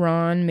like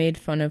Ron made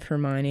fun of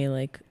Hermione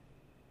like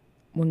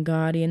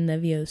Wingardium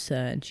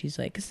Leviosa, and she's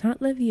like, it's not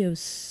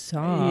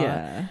Leviosa.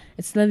 Yeah.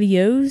 It's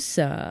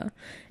Leviosa.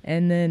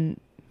 And then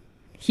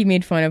he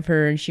made fun of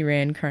her and she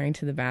ran crying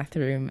to the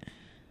bathroom.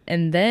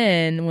 And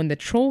then when the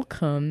troll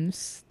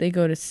comes, they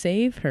go to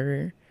save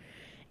her.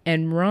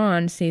 And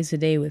Ron saves the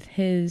day with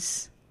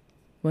his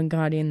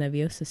Wingardium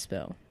Leviosa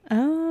spell.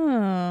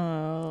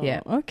 Oh.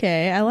 Yeah.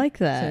 Okay. I like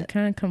So that. it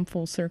kind of come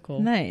full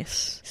circle.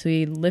 Nice. So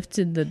he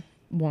lifted the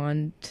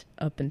wand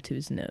up into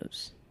his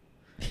nose.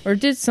 Or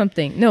did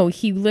something. No,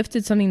 he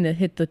lifted something that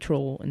hit the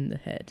troll in the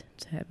head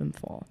to have him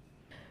fall.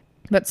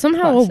 But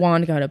somehow Classic. a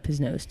wand got up his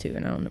nose too,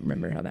 and I don't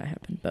remember how that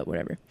happened, but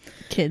whatever.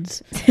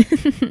 Kids.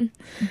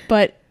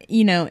 But,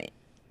 you know,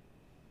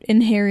 in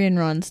Harry and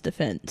Ron's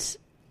defense,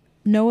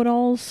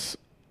 know-it-alls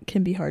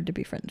can be hard to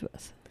be friends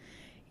with.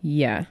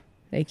 Yeah,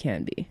 they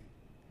can be.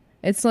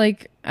 It's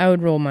like I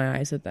would roll my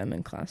eyes at them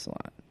in class a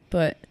lot.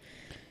 But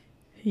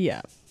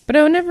Yeah.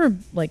 I would never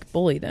like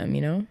bully them,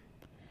 you know?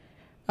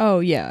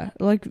 Oh, yeah.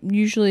 Like,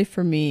 usually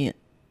for me,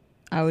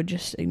 I would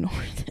just ignore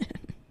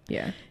them.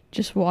 Yeah.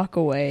 Just walk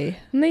away.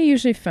 And they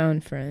usually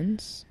found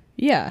friends.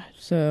 Yeah.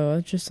 So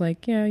it's just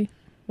like, yeah,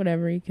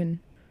 whatever, you can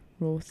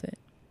roll with it.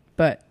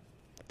 But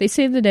they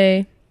saved the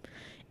day.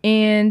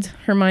 And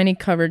Hermione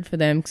covered for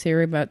them because they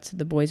were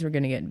the boys were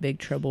going to get in big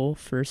trouble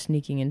for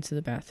sneaking into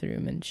the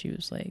bathroom. And she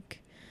was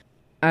like,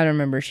 I don't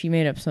remember. She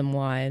made up some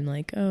lie and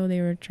like, oh,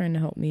 they were trying to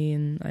help me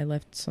and I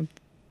left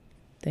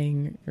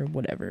something or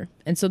whatever.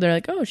 And so they're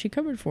like, oh, she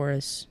covered for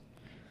us.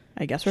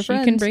 I guess we're She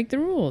friends. can break the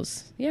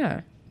rules.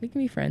 Yeah, we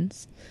can be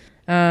friends.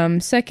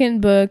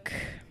 Second book.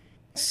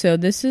 So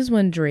this is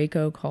when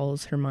Draco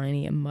calls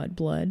Hermione a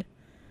mudblood.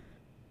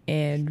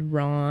 And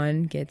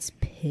Ron gets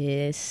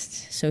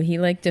pissed. So he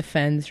like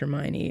defends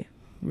Hermione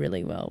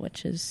really well,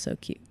 which is so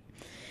cute.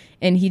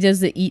 And he does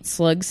the eat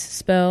slugs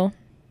spell.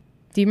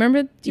 Do you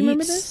remember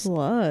this?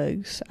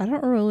 Slugs. I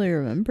don't really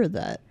remember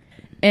that.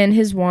 And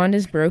his wand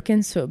is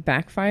broken, so it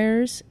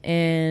backfires.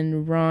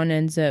 And Ron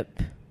ends up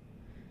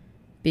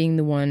being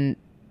the one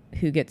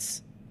who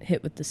gets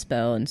hit with the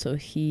spell. And so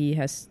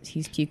he's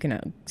puking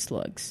out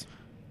slugs.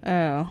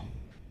 Oh.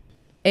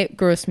 It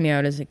grossed me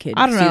out as a kid.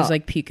 I don't know. He was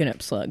like puking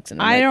up slugs.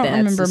 And I don't "That's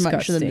remember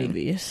much of the disgusting."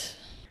 movies.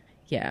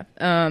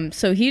 Yeah.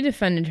 So he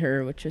defended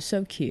her, which was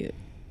so cute.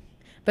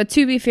 But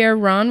to be fair,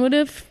 Ron would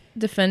have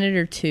defended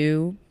her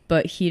too,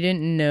 but he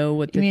didn't know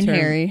what the You mean term...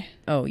 Harry?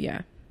 Oh,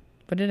 yeah.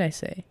 What did I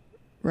say?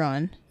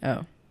 Ron.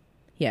 Oh.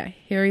 Yeah,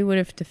 Harry would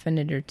have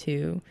defended her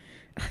too.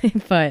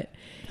 But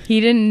he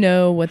didn't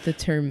know what the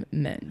term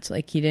meant.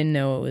 Like, he didn't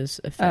know it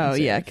was offensive. Oh,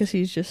 yeah, because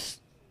he's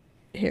just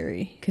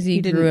Harry. Because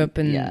he grew up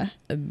in yeah.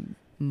 a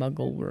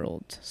muggle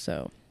world,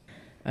 so...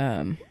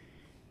 but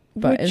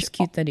Which it's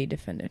cute that he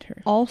defended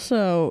her.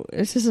 Also,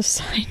 this is a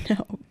side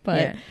note,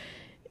 but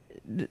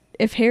Yeah.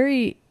 if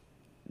Harry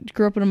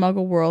grew up in a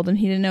muggle world and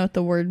he didn't know what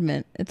the word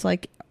meant, it's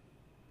like,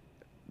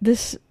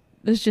 this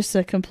is just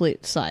a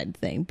complete side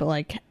thing, but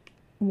like,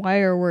 why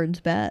are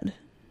words bad?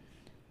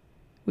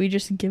 We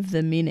just give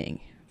them meaning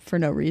for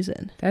no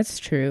reason. That's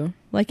true.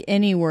 Like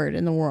any word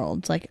in the world.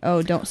 It's like,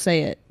 oh, don't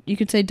say it. You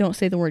could say don't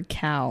say the word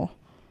cow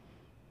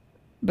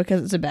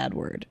because it's a bad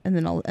word. And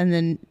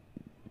then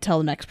tell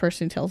the next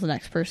person, tells the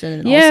next person,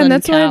 and all of a sudden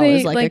that's why cow they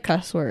is like a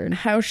cuss word.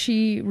 How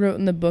she wrote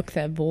in the book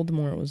that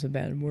Voldemort was a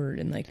bad word,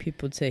 and like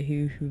people would say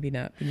who be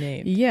not be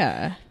named.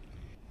 Yeah.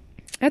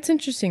 That's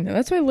interesting though.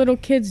 That's why little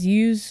kids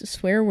use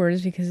swear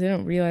words because they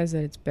don't realize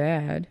that it's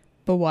bad.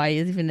 But why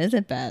even is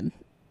it bad?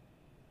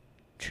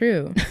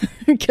 True.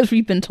 Because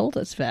we've been told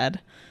it's bad.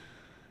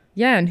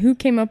 Yeah, and who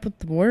came up with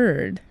the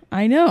word?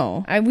 I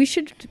know. We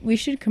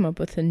should come up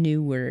with a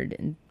new word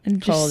and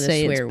And call just it a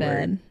say swear it's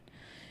bad. word.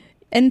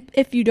 And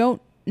if you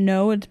don't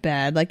know it's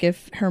bad. Like,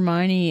 if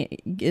Hermione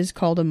is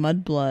called a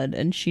mudblood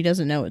and she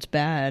doesn't know it's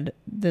bad,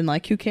 then,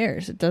 like, who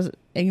cares?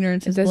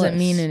 Ignorance is bliss. It doesn't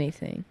mean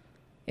anything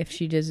if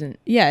she doesn't.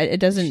 Yeah, it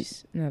doesn't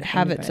she's not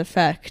have offended its by it.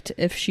 effect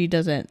if she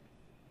doesn't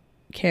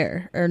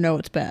care or know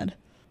it's bad,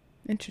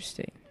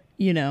 Interesting.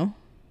 you know?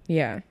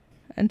 Yeah.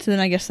 And so then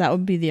I guess that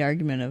would be the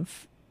argument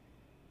of,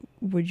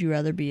 would you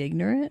rather be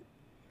ignorant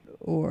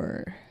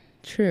or...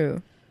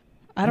 True.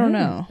 I don't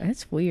know.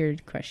 That's a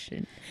weird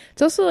question.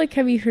 It's also like,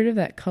 have you heard of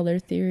that color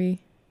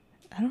theory?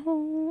 I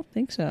don't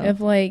think so.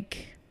 Of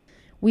like,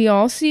 we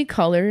all see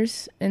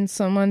colors and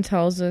someone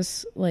tells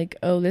us like,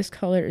 oh, this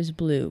color is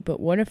blue.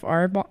 But what if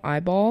our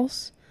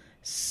eyeballs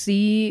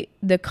see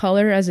the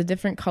color as a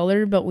different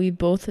color, but we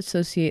both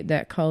associate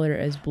that color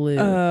as blue?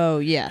 Oh,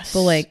 yes.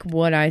 But like,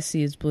 what I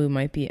see as blue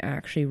might be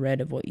actually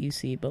red of what you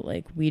see. But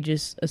like, we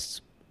just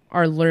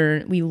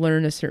we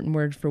learn a certain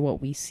word for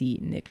what we see,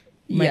 and it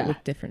might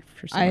look different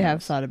for someone I have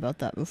else. thought about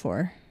that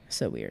before.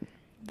 So weird.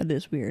 That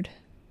is weird.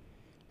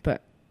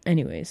 But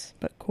anyways,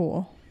 But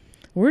cool.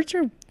 words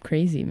are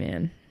crazy,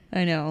 man.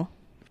 I know.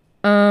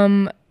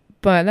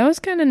 But that was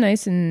kind of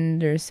nice in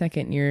their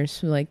second year.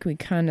 So like, we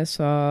kind of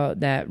saw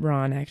that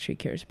Ron actually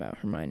cares about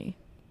Hermione,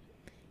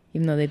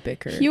 even though they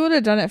bicker. He would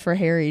have done it for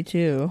Harry,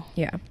 too.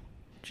 Yeah.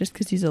 Just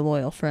because he's a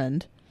loyal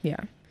friend.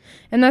 Yeah.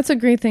 And that's a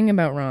great thing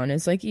about Ron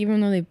is like,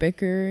 even though they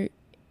bicker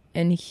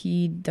and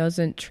he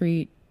doesn't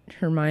treat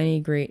Hermione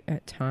great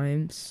at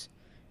times,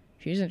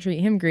 she doesn't treat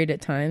him great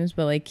at times,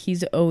 but like,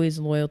 he's always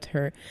loyal to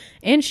her,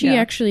 and she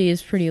actually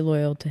is pretty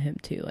loyal to him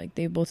too. Like,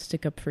 they both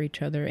stick up for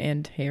each other,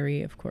 and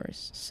Harry, of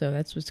course. So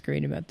that's what's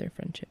great about their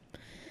friendship.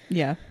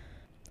 Yeah.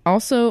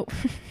 Also,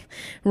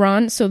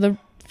 Ron, so the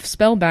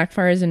spell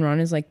backfires and Ron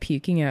is like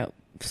puking out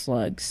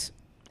slugs.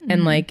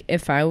 And like,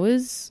 if I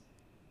was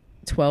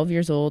 12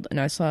 years old and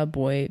I saw a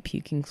boy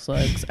puking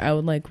slugs, I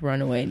would like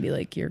run away and be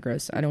like, you're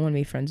gross. I don't want to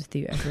be friends with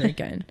you ever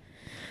again.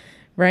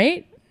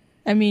 Right?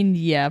 I mean,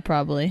 yeah,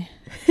 probably.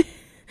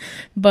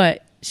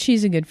 But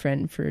she's a good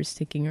friend for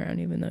sticking around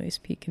even though he's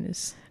puking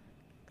his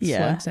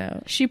slugs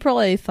out. She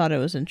probably thought it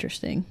was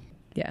interesting.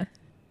 Yeah.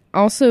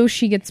 Also,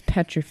 she gets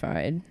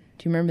petrified.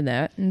 Do you remember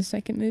that in the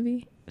second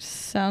movie?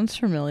 Sounds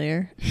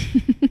familiar.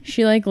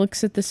 She like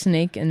looks at the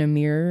snake in a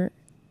mirror,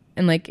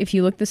 and like, if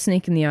you look the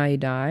snake in the eye, you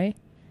die.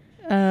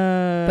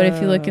 But if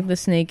you look at the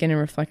snake in a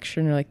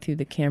reflection or like through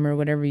the camera,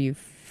 whatever, you're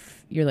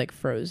like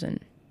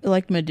frozen.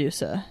 Like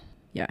Medusa.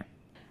 Yeah.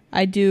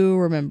 I do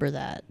remember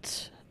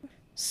that.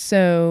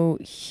 So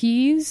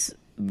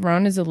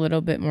Ron is a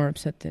little bit more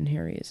upset than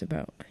Harry is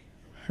about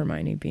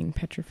Hermione being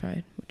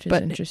petrified, which is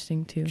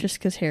interesting too. Just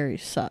because Harry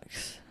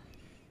sucks.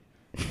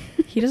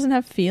 He doesn't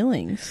have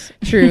feelings.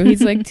 True.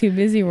 He's like too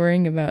busy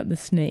worrying about the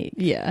snake.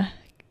 Yeah.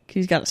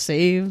 He's got to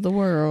save the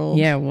world.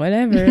 Yeah,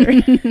 whatever.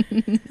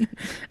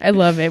 I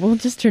love it. We'll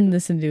just turn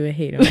this into a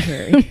hate on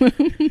Harry.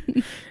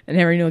 And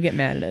Harry will get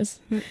mad at us.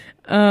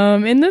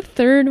 In the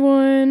third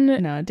one...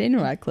 No,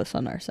 Daniel Radcliffe's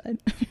on our side.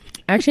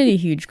 Actually, I had a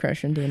huge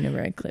crush on Daniel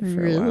Radcliffe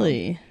for a while.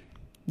 Really?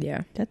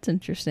 Yeah. That's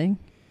interesting.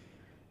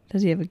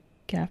 Does he have a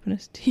gap in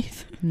his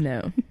teeth?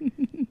 No.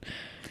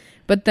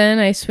 But then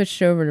I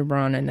switched over to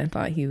Ron, and I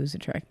thought he was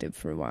attractive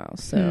for a while.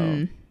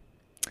 So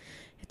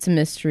it's a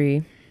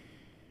mystery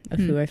of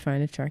who I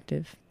find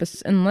attractive. But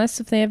unless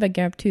if they have a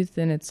gap tooth,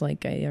 then it's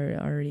like I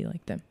already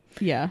like them.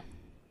 Yeah.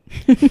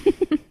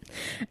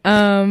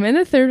 And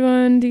the third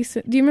one, do you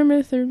remember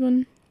the third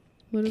one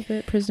a little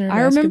bit? Prisoner of Azkaban?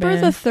 I remember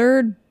the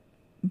third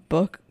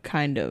book,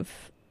 kind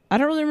of. I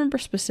don't really remember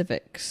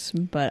specifics,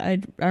 but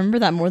I remember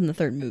that more than the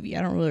third movie.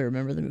 I don't really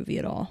remember the movie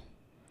at all.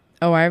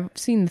 Oh, I've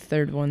seen the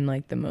third one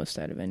like the most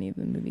out of any of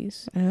the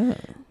movies. Oh.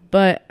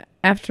 But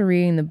after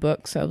reading the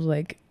books, I was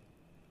like,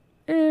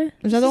 this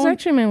is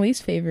actually my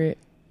least favorite.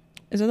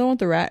 Is that the one with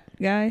the rat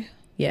guy?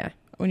 Yeah.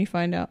 When you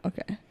find out?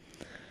 Okay.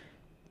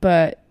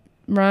 But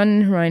Ron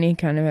and Hermione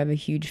kind of have a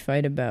huge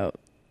fight about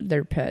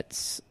their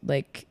pets.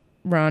 Like,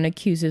 Ron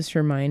accuses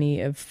Hermione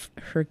of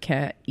her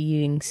cat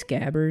eating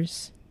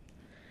Scabbers.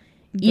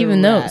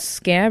 Even though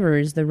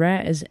Scabbers, the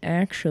rat, is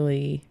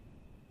actually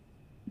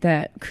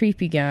that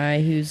creepy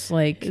guy who's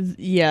like...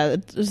 Yeah,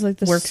 it's like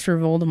this... works for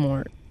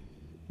Voldemort.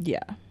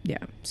 Yeah.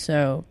 Yeah,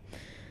 so...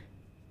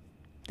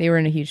 they were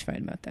in a huge fight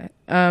about that.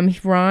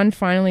 Ron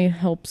finally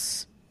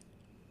helps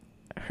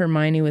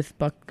Hermione with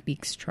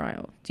Buckbeak's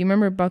trial. Do you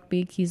remember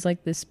Buckbeak? He's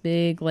like this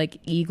big, like,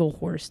 eagle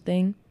horse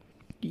thing.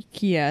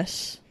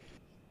 Yes.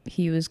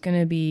 He was going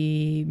to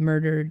be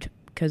murdered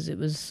because it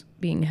was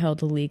being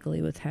held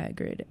illegally with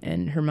Hagrid.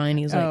 And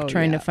Hermione's like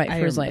trying to fight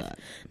for his life.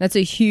 That's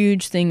a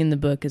huge thing in the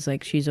book, is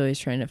like she's always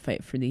trying to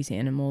fight for these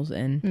animals.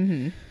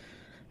 And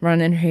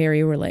Ron and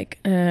Harry were like,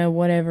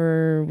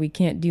 whatever, we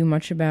can't do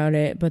much about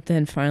it. But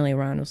then finally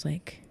Ron was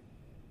like,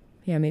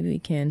 yeah, maybe we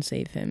can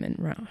save him. And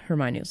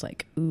Hermione was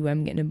like, ooh,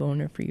 I'm getting a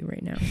boner for you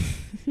right now.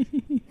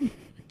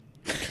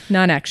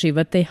 Not actually,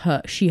 but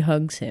she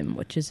hugs him,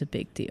 which is a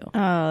big deal.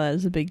 Oh, that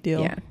is a big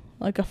deal. Yeah.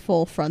 Like a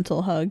full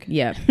frontal hug.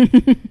 Yeah.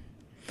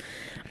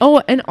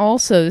 Oh, and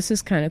also, this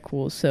is kind of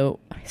cool. So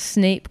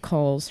Snape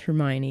calls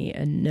Hermione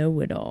a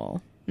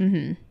know-it-all.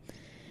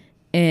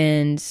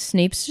 And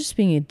Snape's just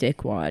being a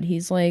dickwad.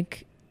 He's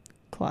like...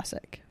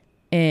 Classic.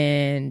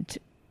 And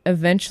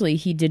eventually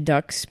he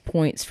deducts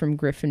points from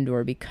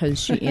Gryffindor because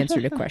she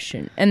answered a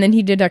question. And then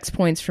he deducts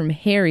points from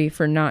Harry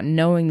for not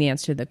knowing the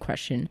answer to the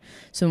question.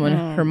 So when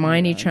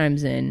Hermione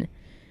chimes in,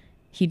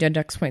 he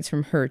deducts points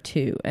from her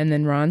too. And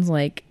then Ron's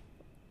like,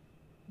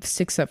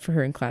 sticks up for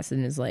her in class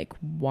and is like,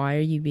 why are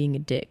you being a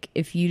dick?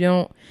 If you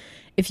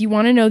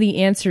want to know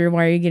the answer,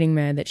 why are you getting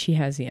mad that she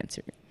has the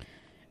answer?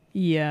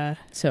 Yeah.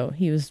 So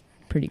he was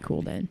pretty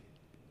cool then.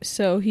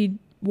 So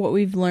what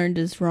we've learned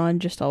is Ron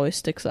just always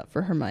sticks up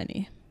for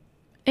Hermione.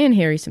 And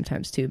Harry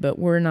sometimes too, but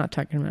we're not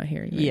talking about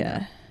Harry right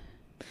now.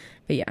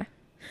 But yeah.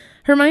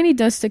 Hermione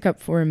does stick up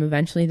for him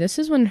eventually. This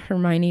is when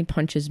Hermione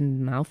punches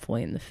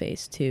Malfoy in the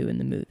face too in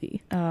the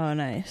movie. Oh,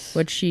 nice.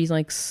 Which she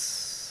like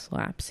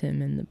slaps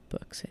him in the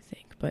books, I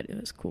think. But it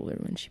was cooler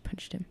when she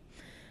punched him.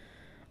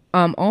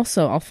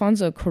 Also,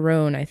 Alfonso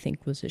Cuarón, I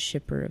think, was a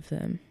shipper of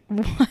them.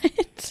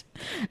 What?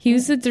 He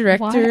was the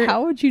director. Why?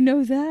 How would you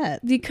know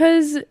that?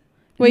 Because...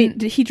 Wait,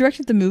 did he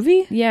directed the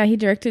movie? Yeah, he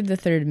directed the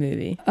third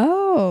movie.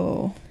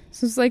 Oh.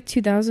 This was like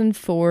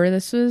 2004.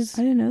 This was...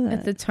 I didn't know that.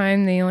 At the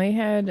time, they only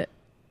had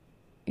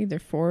either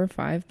 4 or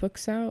 5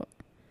 books out.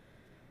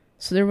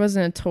 So there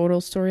wasn't a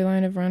total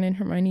storyline of Ron and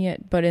Hermione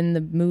yet. But in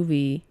the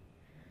movie...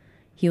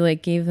 He,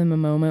 like, gave them a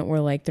moment where,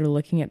 like, they're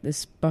looking at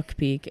this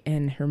Buckbeak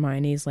and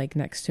Hermione's, like,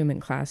 next to him in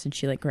class and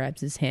she, like,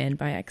 grabs his hand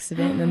by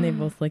accident and then they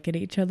both look at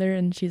each other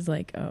and she's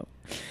like, oh.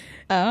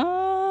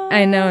 Oh.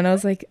 I know. And I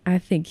was like, I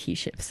think he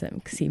ships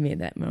them because he made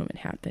that moment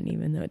happen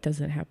even though it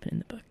doesn't happen in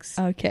the books.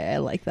 Okay, I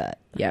like that.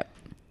 Yep.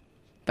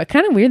 But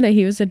kind of weird that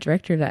he was the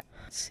director of that.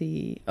 Let's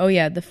see. Oh,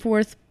 yeah, the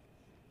 4th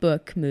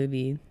book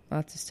movie.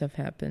 Lots of stuff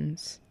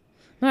happens.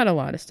 Not a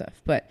lot of stuff,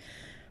 but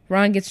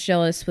Ron gets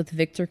jealous with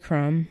Victor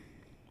Crumb.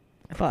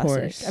 Classic. Of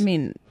course. I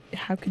mean,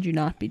 how could you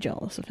not be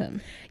jealous of him?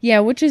 Yeah,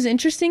 which is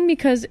interesting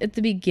because at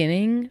the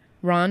beginning,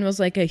 Ron was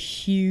like a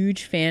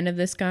huge fan of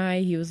this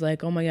guy. He was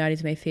like, oh my God,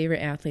 he's my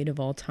favorite athlete of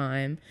all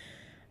time.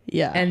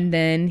 Yeah. And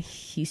then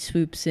he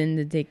swoops in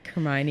to take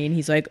Hermione and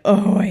he's like,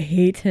 oh, I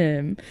hate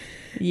him.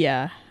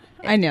 Yeah.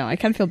 I know. I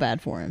kind of feel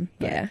bad for him.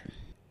 But. Yeah.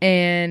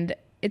 And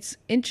it's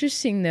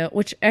interesting, though,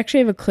 which actually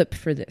I have a clip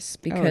for this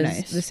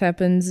because this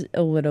happens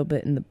a little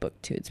bit in the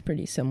book, too. It's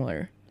pretty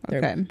similar.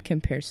 They're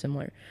compared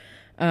similar.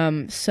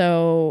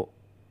 So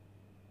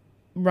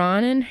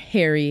Ron and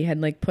Harry had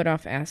like put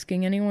off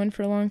asking anyone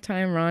for a long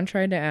time. Ron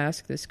tried to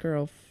ask this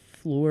girl,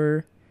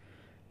 Fleur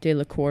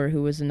Delacour,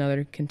 who was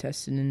another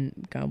contestant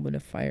in Goblet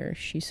of Fire.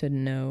 She said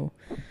no.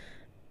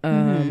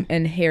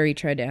 And Harry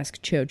tried to ask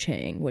Cho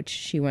Chang, which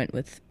she went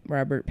with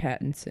Robert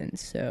Pattinson.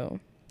 So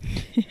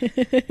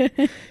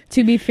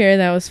to be fair,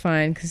 that was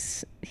fine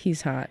because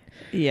he's hot.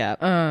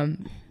 Yeah.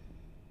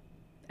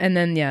 And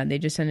then, yeah, they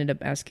just ended up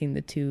asking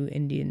the 2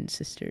 Indian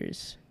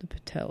sisters, the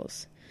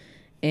Patels.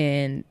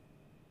 And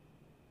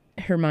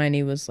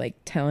Hermione was, like,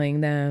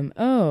 telling them,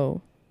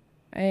 oh,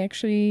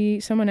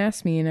 someone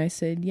asked me, and I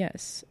said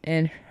yes.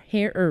 And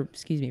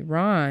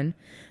Ron,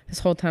 this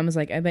whole time was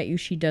like, I bet you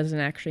she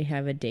doesn't actually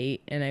have a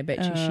date, and I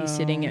bet you she's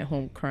sitting at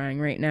home crying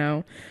right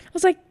now. I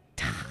was like,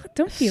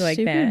 don't be like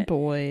that. Stupid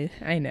boy.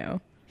 I know.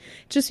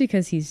 Just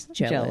because he's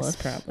jealous.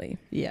 Probably.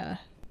 Yeah.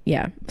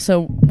 Yeah,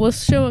 so we'll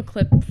show a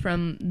clip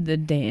from the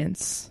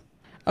dance.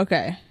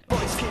 Okay.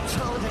 Hot,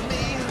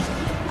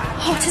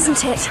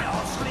 isn't it?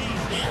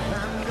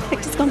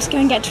 Victor's gone to go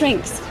and get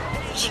drinks.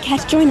 Would she care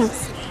to join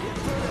us?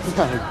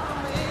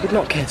 No, would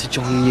not care to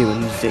join you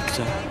and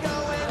Victor.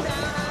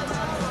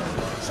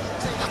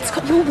 What's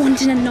got your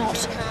wand in a knot?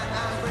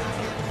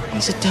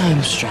 He's a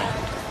Durmstrang.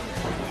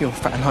 You're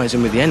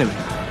fraternising with the enemy.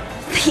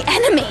 The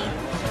enemy?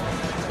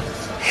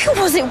 Who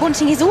was it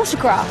wanting his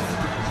autograph?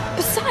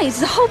 Besides,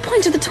 the whole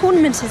point of the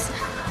tournament is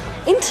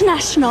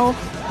international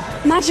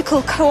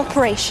magical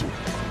cooperation.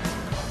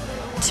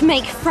 To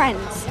make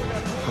friends.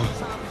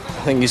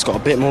 I think he's got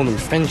a bit more than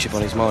friendship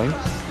on his mind.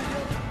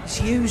 He's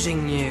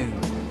using you.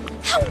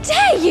 How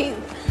dare you!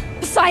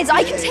 Besides,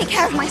 I can take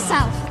care of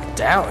myself.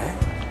 Doubt it.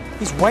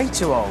 He's way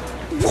too old.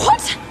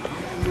 What?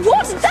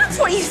 What? That's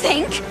what you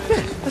think?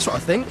 Yeah, that's what I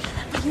think.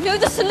 You know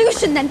the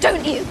solution then,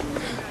 don't you?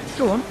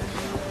 Go on.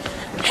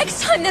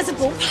 Next time there's a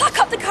ball, pluck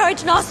up the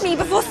courage and ask me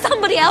before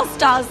somebody else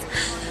does.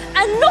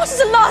 And not as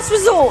a last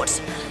resort.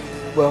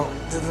 Well,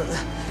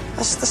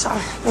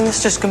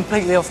 that's just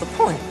completely off the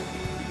point.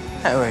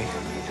 Harry.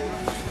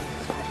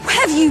 Where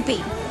have you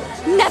been?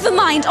 Never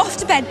mind, off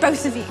to bed,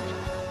 both of you.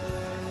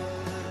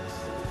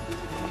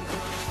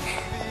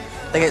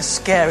 They get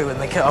scary when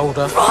they get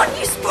older. Ron,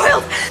 you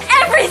spoiled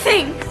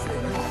everything!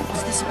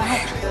 What's this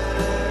about?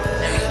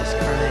 She's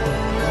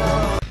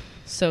crying.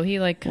 So he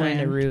like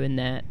kind of ruined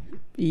that.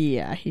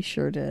 Yeah, he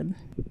sure did.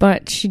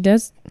 But she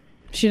does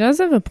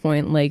have a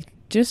point. Like,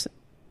 just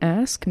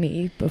ask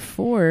me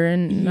before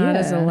and not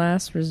as a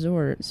last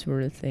resort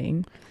sort of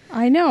thing.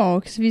 I know,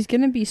 because if he's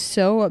going to be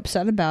so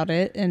upset about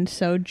it and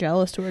so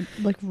jealous to it,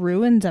 like,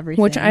 ruins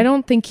everything. Which I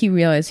don't think he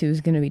realized he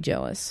was going to be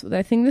jealous.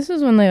 I think this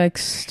is when they, like,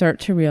 start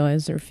to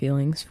realize their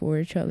feelings for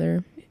each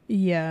other.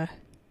 Yeah.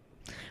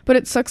 But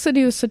it sucks that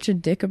he was such a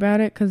dick about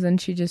it, because then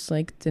she just,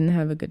 like, didn't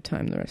have a good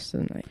time the rest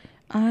of the night.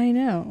 I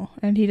know.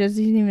 And he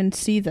doesn't even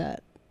see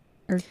that.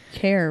 Or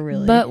care,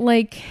 really. But,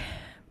 like,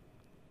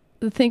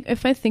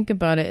 if I think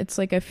about it, it's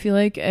like I feel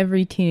like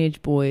every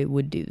teenage boy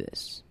would do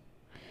this.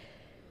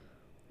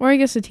 Or I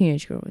guess a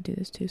teenage girl would do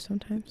this too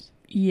sometimes.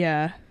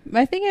 Yeah.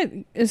 I think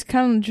it is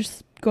kind of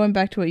just going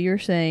back to what you're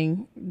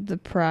saying, the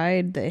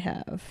pride they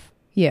have.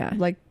 Yeah.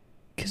 Like,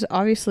 because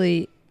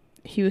obviously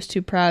he was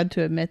too proud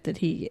to admit that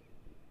he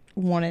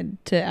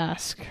wanted to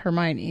ask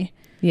Hermione.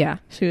 Yeah.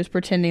 So he was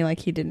pretending like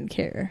he didn't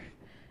care.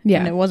 Yeah.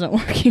 And it wasn't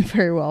working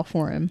very well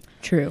for him.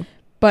 True.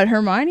 But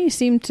Hermione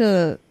seemed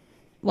to,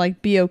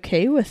 like, be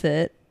okay with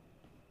it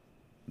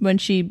when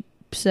she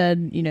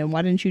said, you know,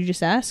 why didn't you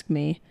just ask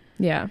me?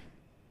 Yeah.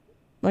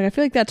 Like, I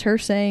feel like that's her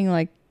saying,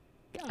 like,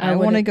 I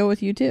want to go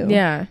with you too.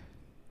 Yeah.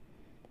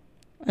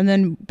 And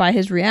then by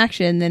his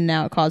reaction, then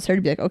now it caused her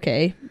to be like,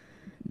 okay,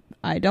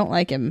 I don't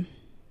like him.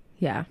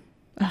 Yeah.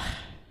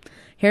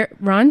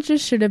 Ron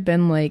just should have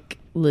been like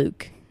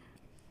Luke.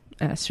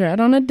 Asked her out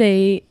on a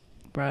date,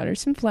 brought her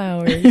some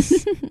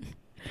flowers.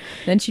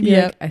 Then she'd be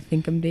like, I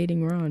think I'm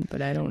dating Ron,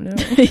 but I don't know.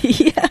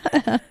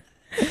 Yeah.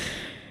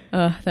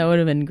 That would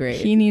have been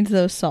great. He needs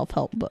those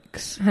self-help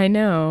books. I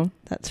know.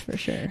 That's for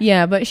sure.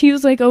 Yeah, but she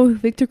was like, oh,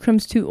 Victor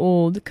Crumb's too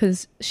old,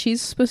 because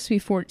she's supposed to be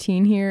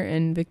 14 here,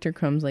 and Victor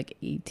Crumb's like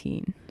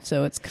 18.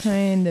 So it's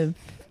kind of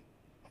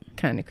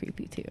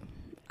creepy, too.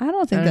 I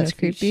don't think that's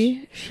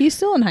creepy. He's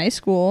still in high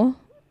school.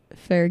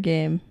 Fair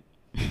game.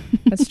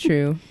 That's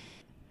true.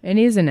 And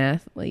he's an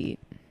athlete.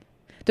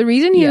 The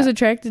reason he was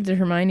attracted to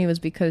Hermione was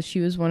because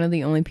she was one of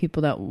the only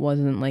people that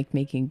wasn't, like,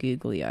 making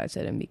googly eyes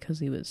at him because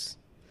he was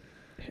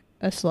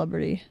a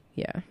celebrity.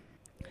 Yeah.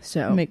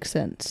 So. Makes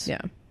sense.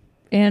 Yeah.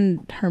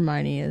 And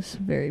Hermione is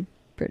very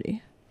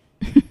pretty.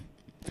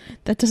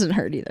 That doesn't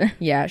hurt either.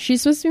 Yeah.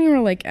 She's supposed to be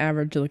more, like,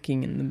 average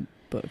looking in the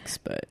books,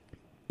 but.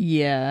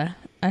 Yeah.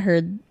 I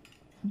heard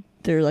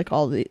they're, like,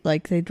 all the,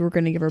 like, they were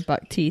going to give her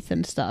buck teeth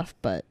and stuff,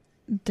 but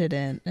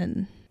didn't,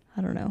 and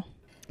I don't know.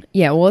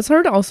 Yeah, well, it's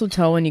hard to also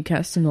tell when you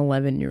cast an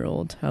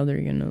 11-year-old how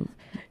they're going to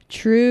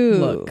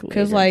True.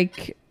 Because,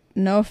 like,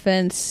 no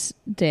offense,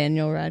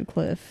 Daniel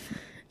Radcliffe,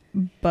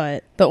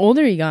 but the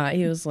older he got,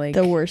 he was like...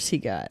 the worse he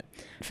got.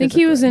 I think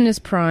he was in his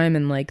prime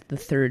in, like, the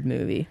third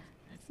movie.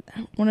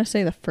 I want to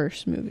say the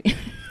first movie.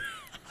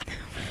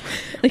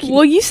 Like,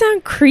 well, you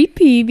sound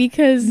creepy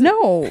because...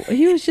 No,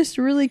 he was just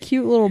a really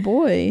cute little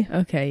boy.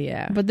 Okay,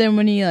 yeah. But then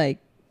when he, like,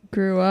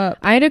 grew up...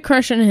 I had a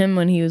crush on him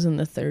when he was in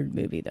the third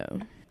movie,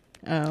 though.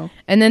 Oh.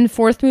 And then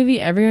fourth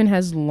movie, everyone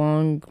has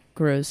long,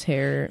 gross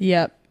hair.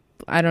 Yep.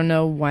 I don't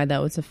know why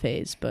that was a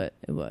phase, but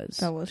it was.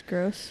 That was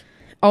gross.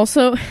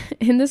 Also,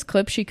 in this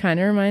clip, she kind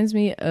of reminds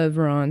me of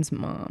Ron's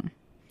mom.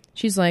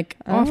 She's like,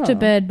 off to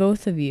bed,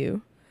 both of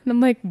you. And I'm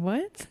like,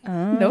 what?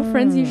 Oh. No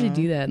friends usually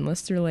do that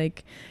unless they're,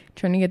 like,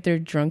 trying to get their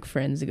drunk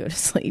friends to go to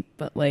sleep.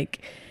 But,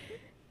 like...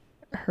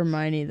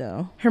 Hermione,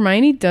 though.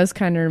 Hermione does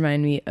kind of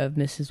remind me of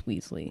Mrs.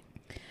 Weasley.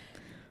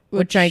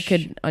 Which I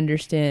could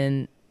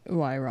understand...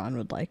 why Ron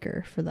would like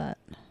her for that.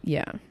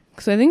 Yeah.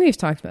 Because I think we've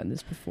talked about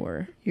this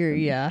before.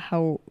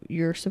 How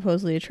you're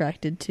supposedly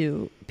attracted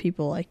to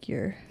people like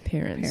your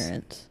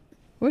parents.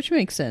 Which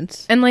makes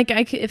sense. And, like,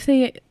 if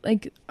they,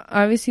 like,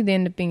 obviously they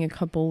end up being a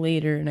couple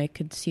later, and I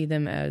could see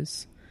them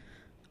as,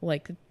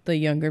 like, the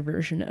younger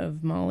version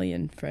of Molly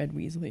and Fred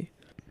Weasley.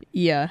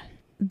 Yeah.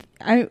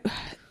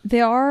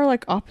 They are,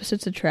 like,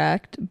 opposites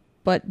attract,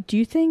 but do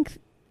you think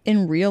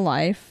in real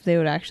life they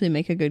would actually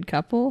make a good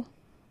couple?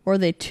 Or are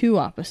they too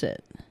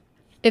opposite?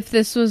 If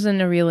this was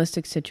in a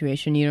realistic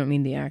situation, you don't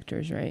mean the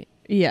actors, right?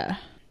 Yeah.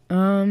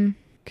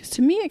 Because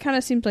to me, it kind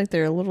of seems like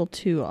they're a little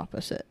too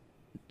opposite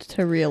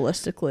to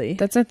realistically.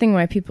 That's the thing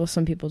why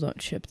some people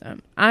don't ship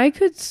them. I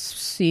could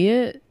see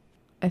it,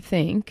 I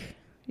think.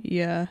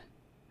 Yeah.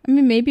 I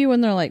mean, maybe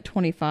when they're like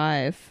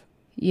 25.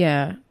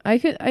 Yeah. I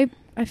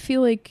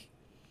feel like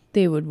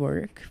they would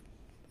work.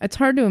 It's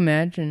hard to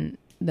imagine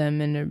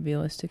them in a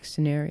realistic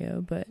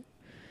scenario, but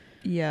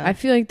yeah, I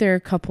feel like there are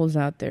couples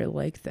out there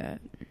like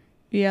that.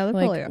 Yeah, there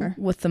like, probably are.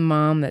 With the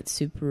mom that's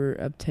super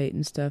uptight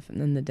and stuff, and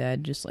then the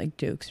dad just, like,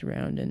 jokes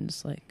around and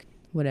just, like,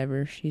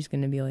 whatever, she's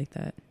gonna be like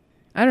that.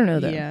 I don't know,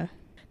 though. Yeah.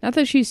 Not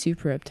that she's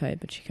super uptight,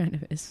 but she kind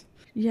of is.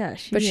 Yeah,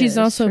 but she's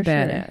also Sure.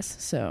 badass,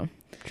 so.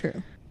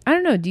 True. I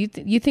don't know. Do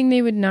you think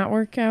they would not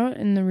work out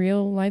in the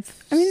real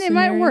life I mean, they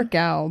scenario? might work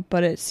out,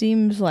 but it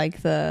seems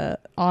like the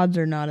odds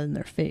are not in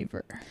their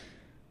favor.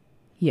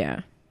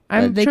 Yeah.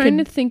 I'm trying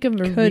to think of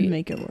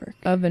make it work.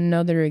 Of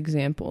another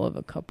example of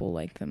a couple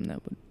like them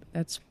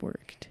that's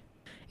worked.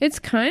 It's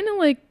kind of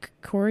like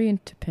Corey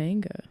and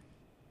Topanga.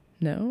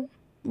 No?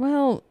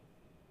 Well,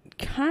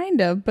 kind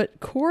of, but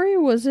Corey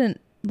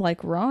wasn't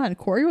like Ron.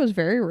 Corey was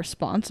very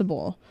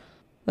responsible.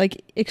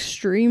 Like,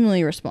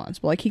 extremely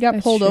responsible. Like, he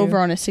got pulled over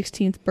on his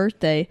 16th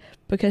birthday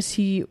because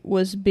he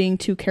was being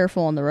too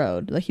careful on the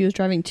road. Like, he was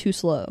driving too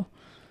slow.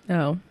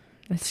 Oh,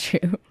 that's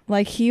true.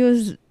 Like, he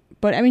was...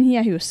 But, I mean,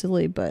 yeah, he was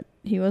silly, but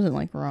he wasn't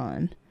like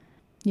Ron.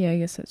 Yeah, I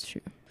guess that's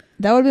true.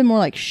 That would have been more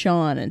like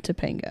Sean and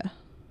Topanga.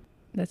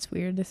 That's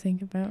weird to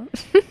think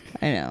about.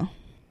 I know.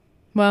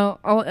 Well,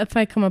 if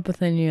I come up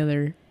with any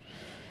other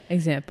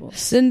examples.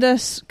 Send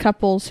us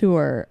couples who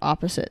are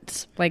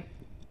opposites. Like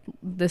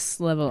this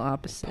level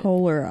opposite.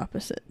 Polar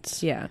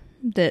opposites. Yeah.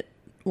 That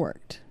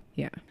worked.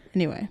 Yeah.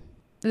 Anyway.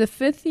 The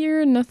 5th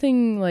year,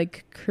 nothing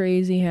like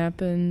crazy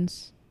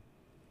happens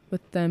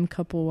with them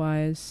couple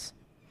wise.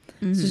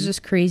 This is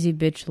just crazy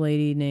bitch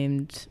lady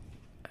named,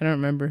 I don't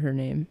remember her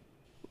name.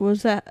 What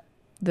was that?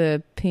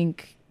 The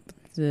pink,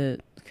 the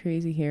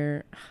crazy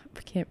hair. I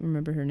can't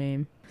remember her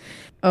name.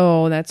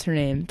 Oh, that's her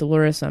name.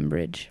 Dolores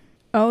Umbridge.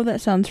 Oh, that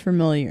sounds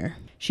familiar.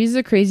 She's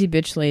the crazy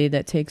bitch lady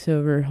that takes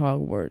over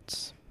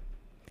Hogwarts.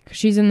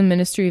 She's in the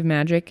Ministry of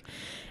Magic.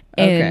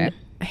 And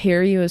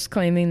Harry was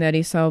claiming that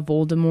he saw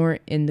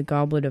Voldemort in the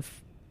Goblet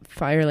of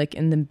Fire, like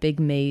in the big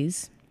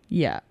maze.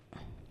 Yeah.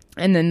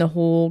 And then the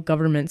whole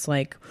government's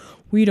like,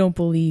 we don't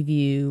believe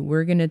you.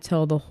 We're going to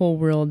tell the whole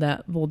world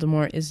that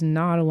Voldemort is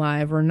not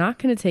alive. We're not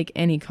going to take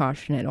any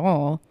caution at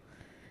all.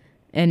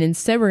 And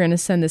instead, we're going to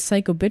send this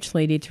psycho bitch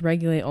lady to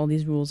regulate all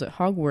these rules at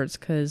Hogwarts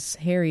because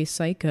Harry's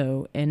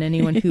psycho and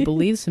anyone who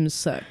believes him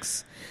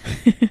sucks.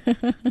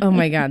 Oh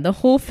my God. The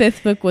whole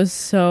 5th book was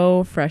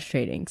so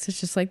frustrating. So it's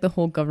just like the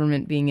whole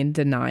government being in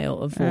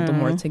denial of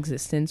Voldemort's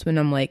existence when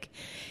I'm like,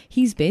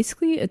 he's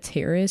basically a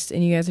terrorist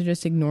and you guys are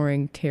just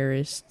ignoring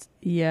terrorist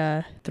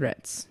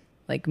threats.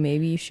 Like,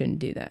 maybe you shouldn't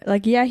do that.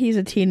 Like, yeah, he's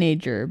a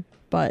teenager,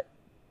 but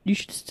you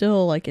should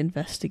still, like,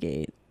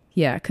 investigate.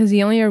 Yeah, because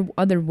the only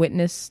other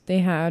witness they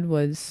had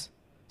was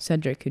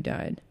Cedric, who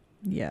died.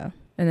 Yeah.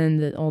 And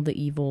then all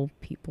the evil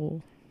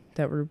people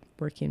that were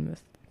working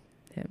with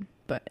him.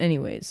 But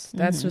anyways,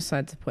 that's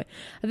besides the point.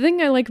 The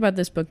thing I like about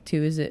this book,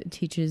 too, is it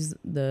teaches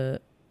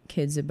the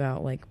kids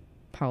about, like,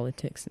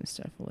 politics and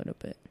stuff a little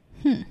bit.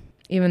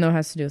 Even though it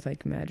has to do with,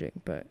 like, magic,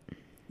 but...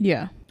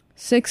 Yeah.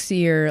 6th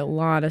year, a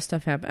lot of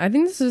stuff happened. I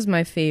think this is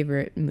my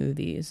favorite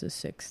movie, is the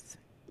 6th.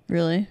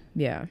 Really?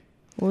 Yeah.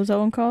 What was that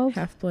one called?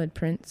 Half-Blood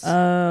Prince.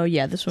 Oh,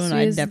 yeah, this one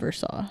I never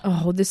saw.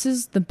 Oh, this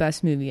is the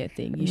best movie, I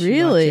think. You should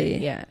Really? watch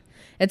it. Yeah.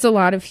 It's a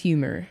lot of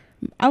humor.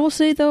 I will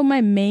say, though,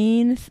 my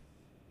main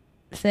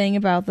thing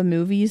about the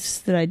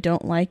movies that I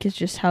don't like is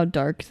just how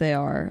dark they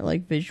are,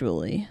 like,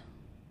 visually.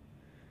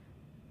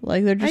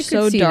 Like, they're just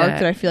so dark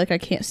that I feel like I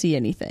can't see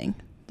anything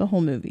the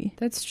whole movie.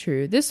 That's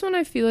true. This one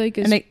I feel like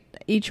is... And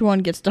each one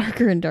gets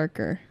darker and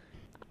darker.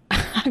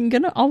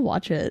 I'll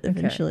watch it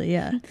eventually,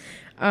 yeah.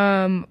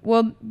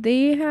 Well,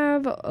 they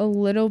have a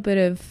little bit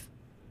of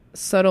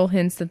subtle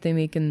hints that they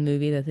make in the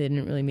movie that they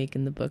didn't really make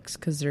in the books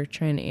because they're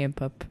trying to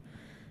amp up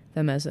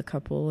them as a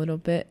couple a little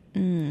bit.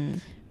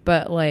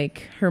 But,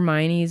 like,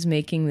 Hermione's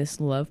making this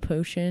love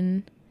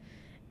potion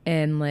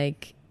and,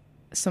 like,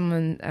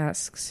 someone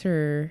asks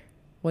her,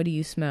 what do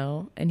you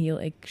smell? And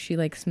she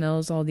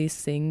smells all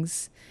these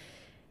things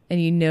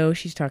and you know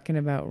she's talking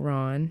about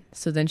Ron.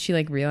 So then she,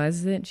 like,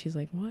 realizes it and she's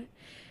like, what?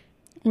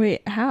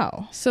 Wait,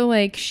 how? So,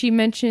 like, she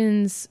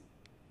mentions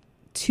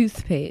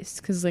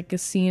toothpaste because, like, a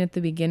scene at the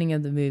beginning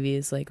of the movie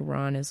is, like,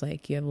 Ron is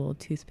like, you have a little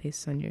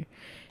toothpaste on your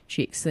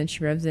cheeks. Then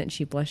she rubs it and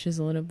she blushes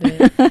a little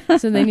bit.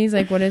 So then he's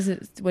like, what is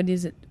it? What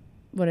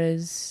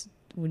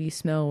do you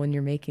smell when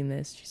you're making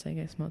this? She's like,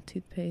 I smell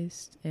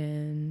toothpaste.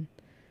 And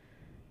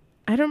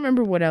I don't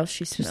remember what else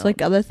she smelled. Just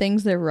like other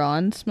things that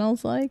Ron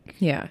smells like?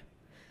 Yeah.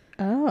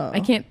 Oh. I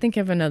can't think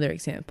of another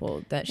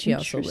example that she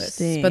also lists.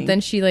 But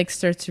then she, like,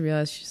 starts to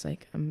realize, she's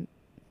like, I'm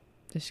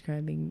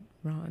describing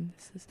Ron.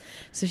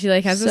 So she,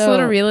 like, has this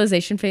little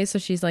realization phase, so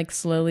she's, like,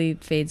 slowly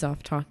fades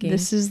off talking.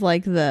 This is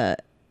like the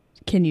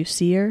can you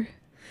see her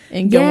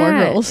in Gilmore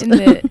Girls?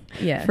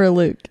 Yeah. For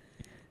Luke.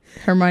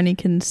 Hermione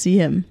can see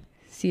him.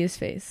 See his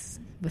face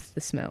with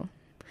the smell.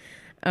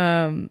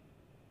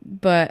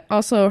 But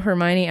also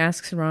Hermione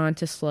asks Ron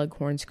to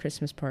Slughorn's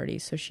Christmas party.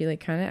 So she,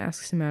 like, kind of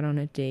asks him out on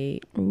a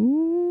date.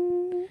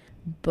 Ooh.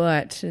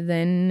 But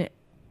then...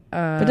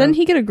 but doesn't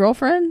he get a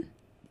girlfriend?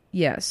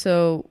 Yeah,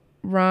 so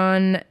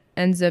Ron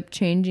ends up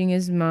changing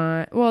his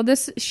mind. Well,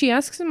 she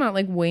asks him out,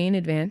 like, way in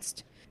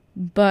advance.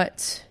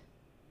 But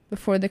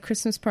before the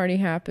Christmas party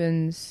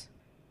happens,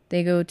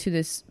 they go to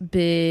this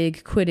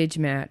big Quidditch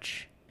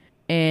match.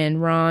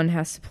 And Ron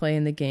has to play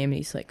in the game. And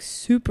he's, like,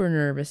 super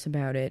nervous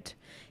about it.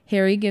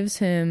 Harry gives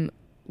him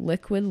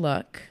liquid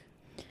luck,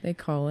 they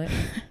call it.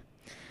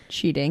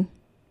 Cheating.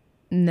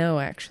 No,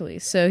 actually.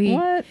 So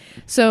What?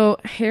 So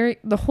Harry,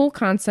 the whole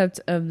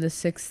concept of the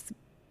 6th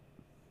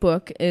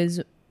book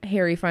is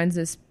Harry finds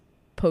this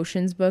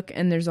potions book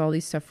and there's all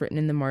these stuff written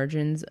in the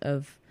margins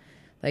of,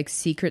 like,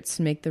 secrets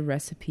to make the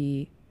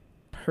recipe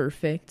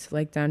perfect,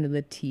 like down to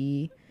the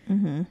T.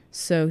 Mm-hmm.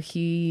 So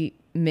he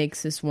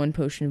makes this one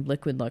potion of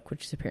liquid luck,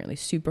 which is apparently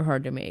super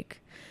hard to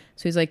make.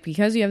 So he's like,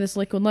 because you have this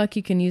liquid luck,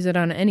 you can use it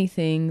on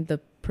anything, the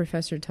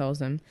professor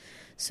tells him.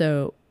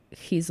 So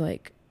he's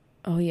like,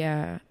 oh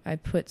yeah, I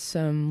put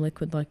some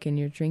liquid luck in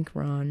your drink,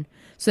 Ron.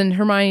 So then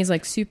Hermione's,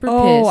 like, super pissed.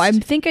 Oh, I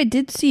think I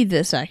did see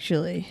this,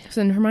 actually.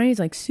 So then Hermione's,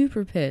 like,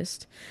 super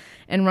pissed.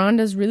 And Ron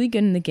does really good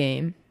in the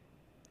game.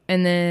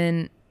 And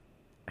then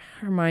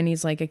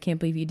Hermione's like, I can't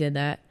believe you did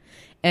that.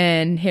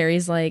 And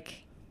Harry's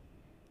like,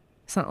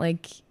 it's not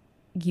like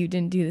you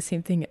didn't do the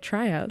same thing at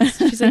tryouts.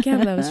 She's like, yeah,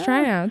 but that was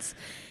tryouts.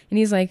 And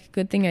he's like,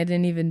 good thing I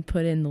didn't even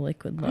put in the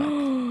liquid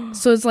look.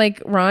 So it's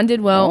like Ron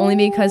did well only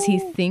because he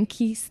thinks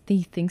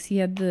he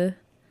had the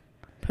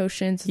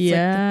potions. It's like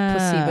the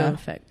placebo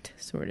effect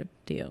sort of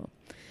deal.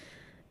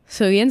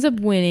 So he ends up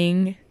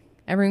winning.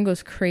 Everyone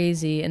goes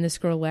crazy, and this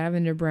girl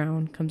Lavender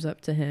Brown comes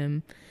up to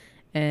him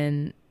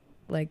and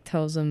like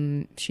tells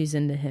him she's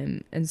into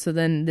him. And so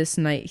then this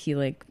night he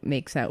like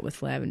makes out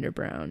with Lavender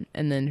Brown,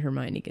 and then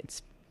Hermione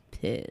gets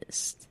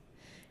pissed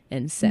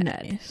and sad.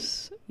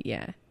 Nice.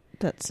 Yeah.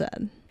 That's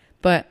sad.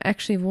 But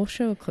actually we'll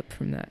show a clip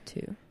from that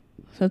too.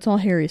 So it's all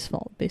Harry's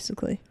fault,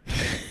 basically.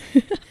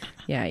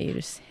 Yeah, you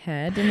just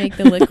had to make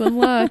the liquid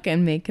luck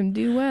and make him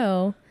do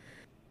well.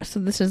 So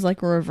this is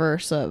like a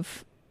reverse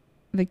of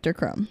Victor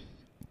Crumb,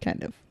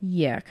 kind of.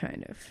 Yeah,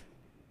 kind of.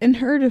 In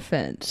her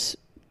defense,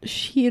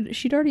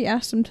 she'd already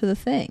asked him to the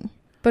thing.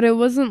 But it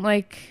wasn't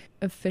like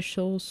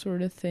official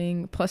sort of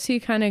thing. Plus he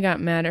kind of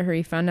got mad at her.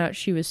 He found out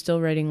she was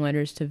still writing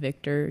letters to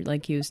Victor,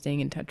 like he was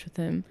staying in touch with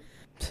him.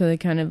 So they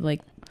kind of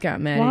like got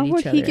mad at each other. Why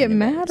would he get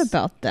mad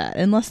about that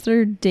unless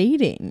they're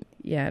dating?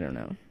 Yeah, I don't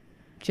know.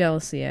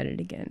 Jealousy at it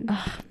again.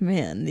 Oh,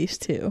 man, these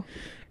two.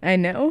 I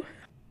know.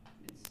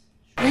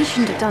 You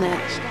shouldn't have done it.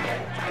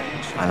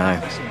 I know.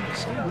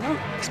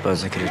 I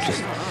suppose I could have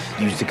just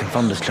used the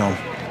confundus charm.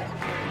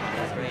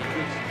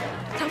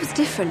 That was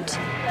different.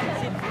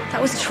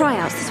 That was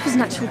tryouts. This was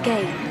an actual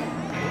game.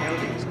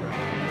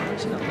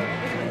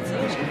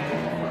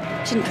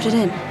 Didn't put it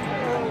in.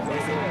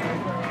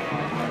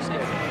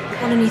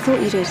 Well, and you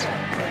thought you did.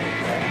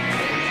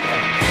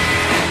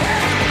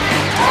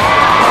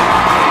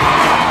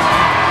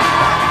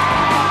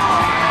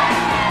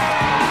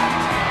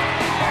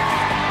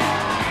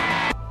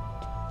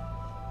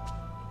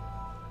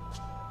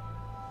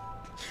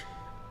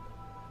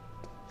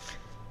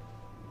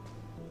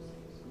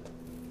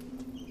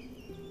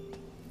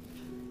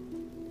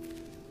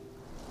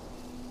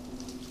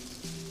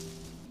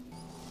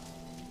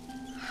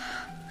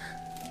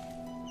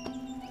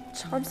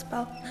 Charm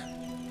spell.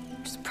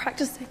 Just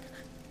practicing.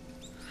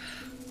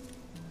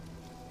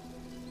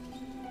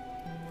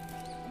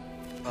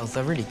 Well,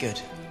 they're really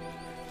good.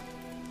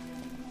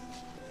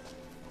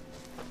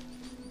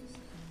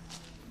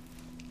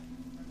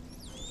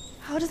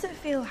 How does it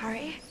feel,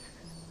 Harry?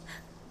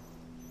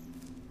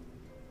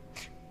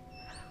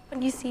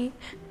 When you see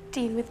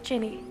Dean with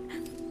Ginny?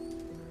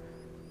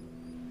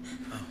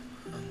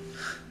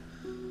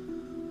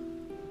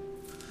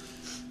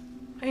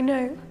 I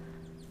know.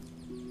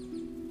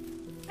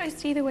 I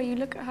see the way you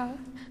look at her.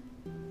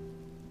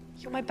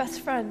 You're my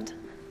best friend.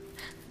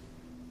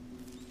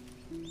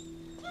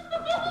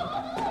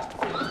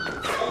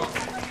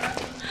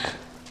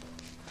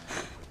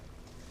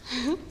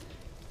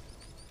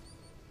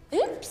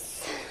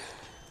 Oops.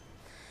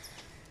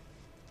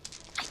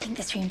 I think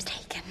this room's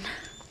taken.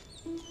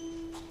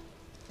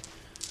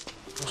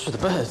 What's with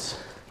the birds?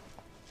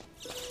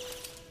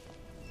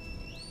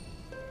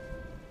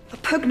 A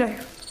pugno.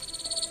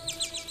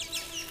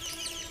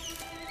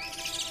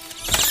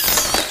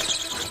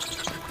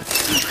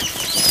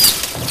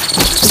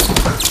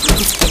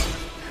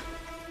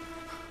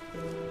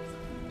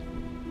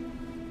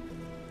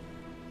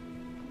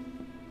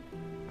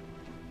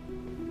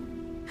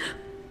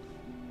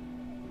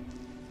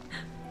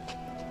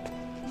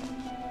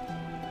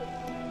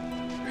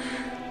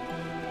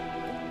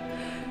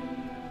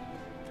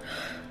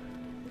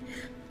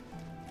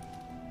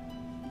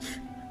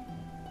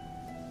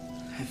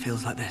 It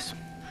feels like this.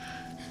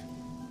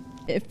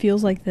 It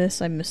feels like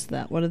this. I missed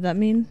that. What did that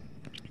mean?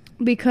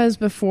 Because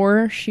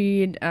before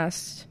she'd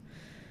asked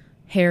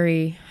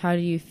Harry, how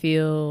do you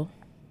feel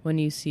when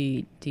you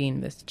see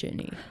Dean with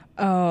Ginny?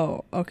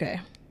 Oh, okay.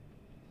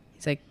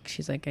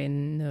 She's like, I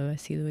know, I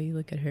see the way you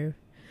look at her.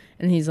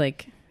 And he's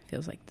like,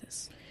 feels like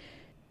this.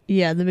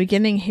 Yeah, the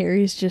beginning,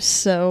 Harry's just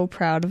so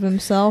proud of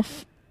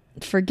himself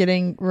for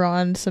getting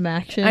Ron some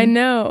action. I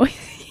know.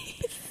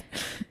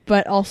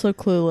 But also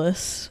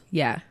clueless.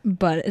 Yeah.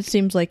 But it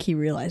seems like he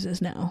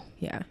realizes now.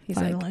 Yeah. He's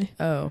Finally. like,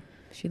 oh,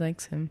 she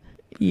likes him.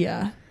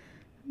 Yeah.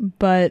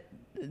 But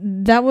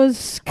that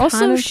was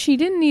also, she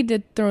didn't need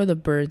to throw the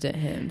birds at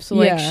him. So,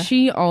 like, Yeah.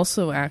 she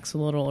also acts a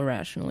little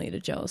irrationally to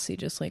jealousy,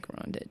 just like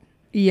Ron did.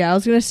 Yeah, I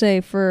was going to say,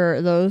 for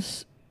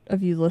those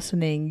of you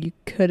listening, you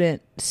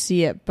couldn't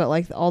see it, but,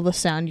 like, all the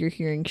sound you're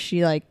hearing,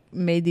 she, like,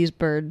 made these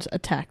birds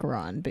attack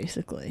Ron,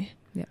 basically.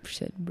 Yeah, she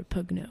said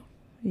repugno.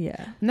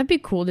 Yeah. And that'd be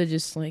cool to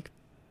just, like,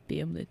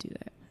 be able to do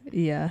that.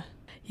 Yeah.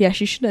 Yeah,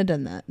 she should have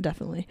done that,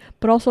 definitely.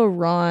 But also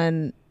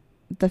Ron,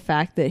 the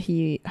fact that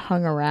he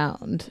hung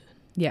around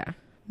Yeah.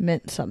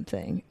 meant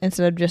something.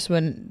 Instead of just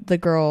when the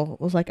girl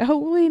was like, oh,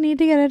 we need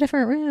to get a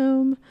different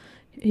room.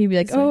 He'd be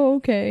like, He's like- oh,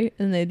 okay.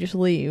 And they'd just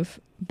leave.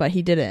 But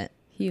he didn't.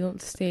 He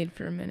stayed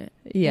for a minute.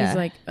 Yeah. He's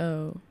like,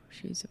 oh,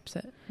 she's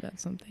upset about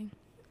something.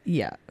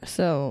 Yeah.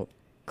 So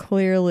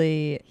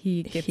clearly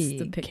He gets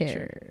the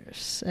picture.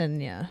 cares.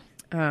 And yeah.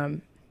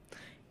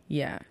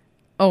 Yeah.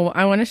 Oh,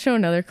 I want to show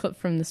another clip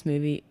from this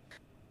movie.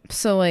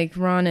 So, like,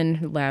 Ron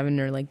and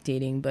Lavender are, like,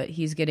 dating, but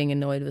he's getting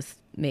annoyed with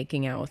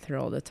making out with her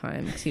all the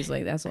time because he's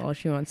like, that's all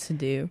she wants to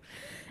do.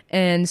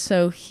 And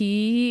so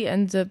he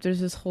ends up, there's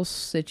this whole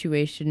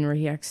situation where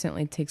he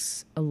accidentally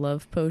takes a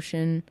love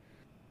potion.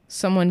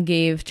 Someone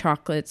gave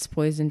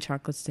poisoned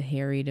chocolates to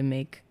Harry to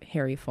make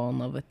Harry fall in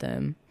love with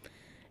them.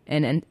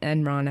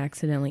 And Ron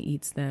accidentally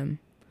eats them.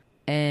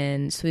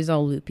 And so he's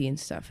all loopy and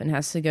stuff and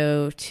has to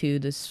go to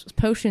this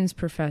potions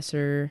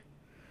professor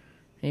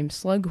named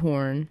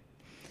Slughorn.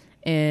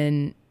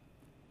 And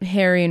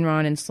Harry and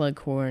Ron and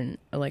Slughorn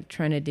are like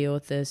trying to deal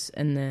with this.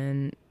 And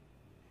then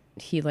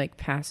he like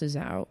passes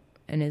out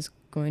and is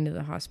going to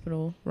the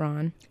hospital,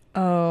 Ron.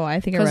 Oh, I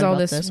think I read about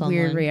this because all this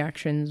weird online.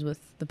 reactions with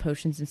the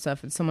potions and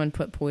stuff. And someone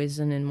put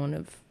poison in one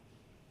of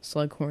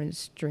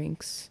Slughorn's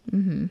drinks.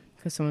 Mm-hmm.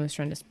 Because someone was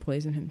trying to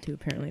poison him too,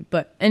 apparently.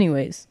 But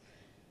anyways,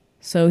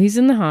 so he's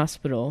in the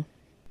hospital.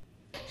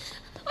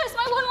 Where's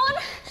my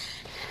 1-1?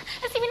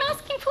 Has he been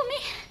asking for me?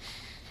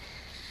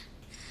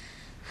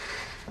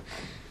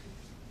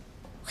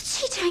 What's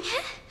she doing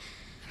here?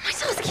 I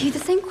might ask you the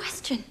same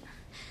question.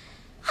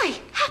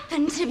 I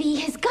happen to be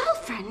his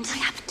girlfriend. I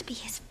happen to be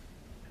his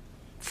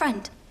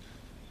friend.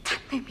 That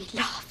made me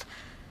laugh.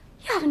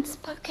 You haven't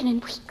spoken in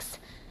weeks.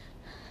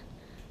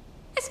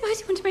 I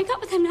suppose you want to break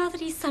up with him now that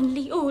he's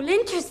suddenly all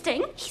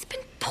interesting. He's been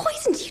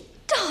poisoned, you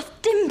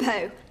daft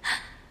dimbo.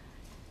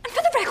 And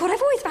for the record,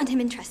 I've always found him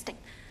interesting.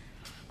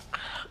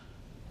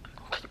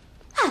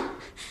 Ah,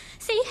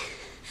 see?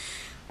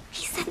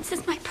 He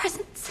senses my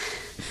presence.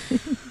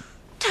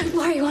 Don't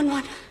worry,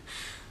 1-1.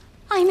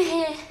 I'm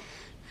here.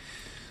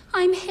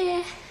 I'm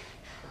here.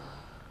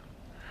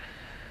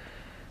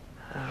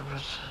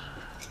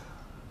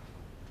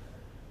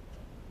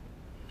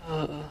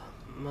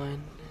 My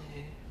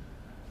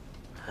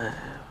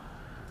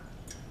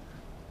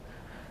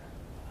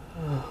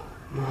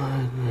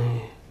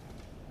name.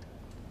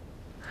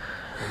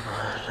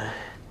 My name.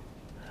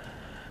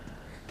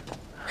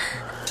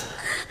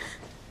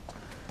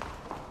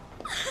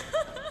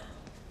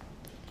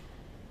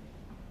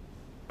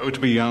 Oh, to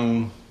be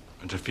young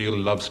and to feel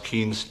love's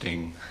keen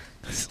sting.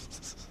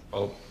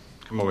 Well,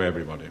 come away,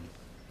 everybody.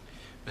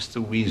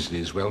 Mr. Weasley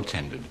is well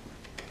tended.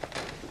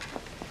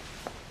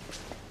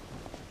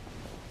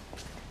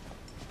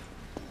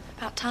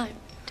 About time,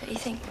 don't you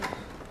think?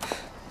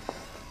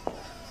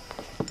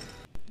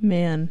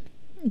 Man,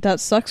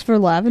 that sucks for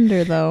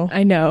Lavender, though.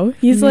 I know.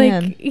 He's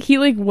Man. like, he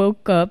like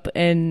woke up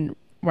and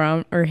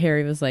Ron or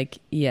Harry was like,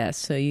 yes,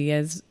 so you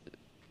guys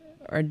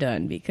are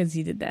done because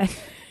you did that.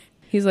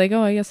 He's like,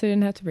 oh, I guess I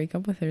didn't have to break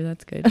up with her.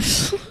 That's good.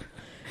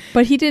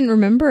 But he didn't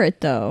remember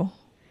it, though.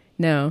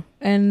 No,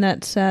 And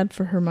that's sad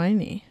for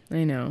Hermione.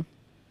 I know.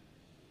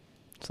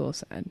 It's a little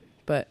sad.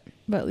 But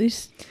But at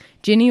least...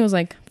 Ginny was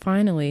like,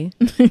 finally.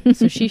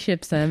 So she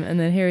ships them. And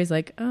then Harry's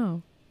like,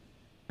 oh,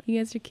 you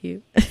guys are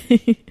cute.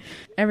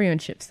 Everyone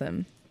ships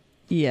them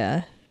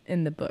Yeah.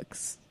 in the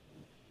books.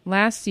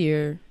 Last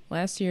year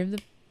of the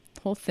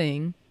whole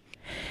thing,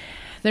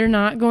 they're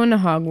not going to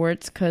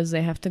Hogwarts because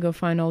they have to go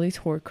find all these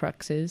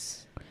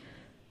Horcruxes. Do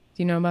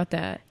you know about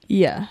that?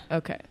 Yeah.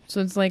 Okay.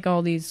 So it's like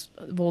all these,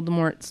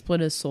 Voldemort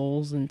split his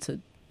souls into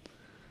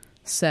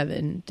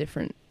 7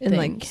 different And, things.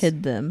 like,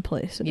 hid them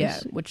places. Yeah,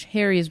 which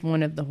Harry is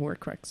one of the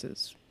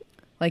Horcruxes.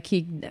 Like,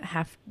 he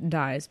half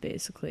dies,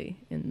 basically,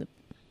 in the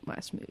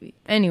last movie.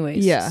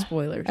 Anyways, Yeah.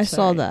 spoilers. I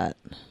saw sorry. that.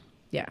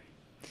 Yeah.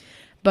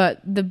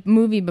 But the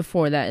movie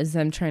before that is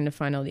them trying to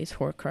find all these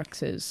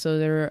Horcruxes. So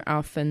they're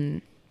off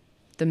in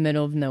the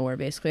middle of nowhere,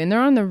 basically. And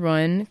they're on the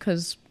run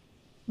because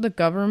the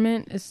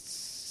government is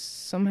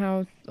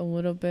somehow a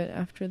little bit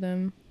after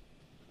them.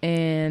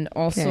 And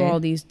also Okay. all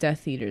these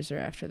Death Eaters are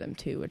after them,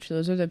 too. Which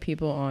those are the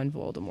people on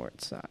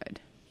Voldemort's side.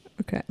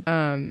 Okay.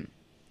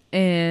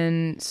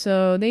 And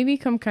so they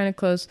become kind of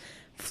close.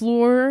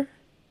 Fleur,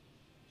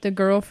 the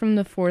girl from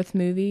the 4th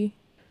movie,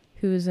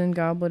 who was in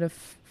Goblet of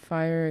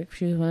Fire,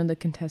 she was one of the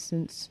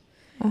contestants.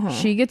 Uh-huh.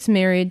 She gets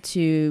married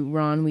to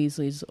Ron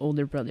Weasley's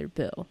older brother,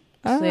 Bill.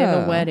 So they have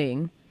a Oh.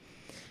 wedding.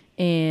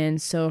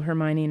 And so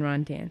Hermione and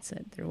Ron dance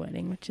at their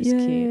wedding, which is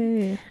cute.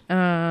 Yay.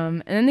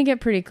 And then they get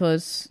pretty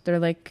close. They're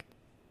like,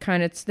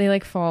 they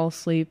like fall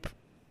asleep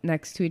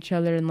next to each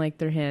other and like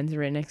their hands are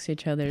right next to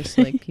each other.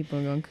 So like people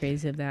are going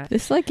crazy of that.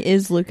 This, like,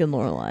 is Luke and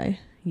Lorelai.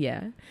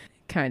 Yeah,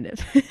 kind of.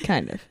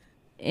 Kind of.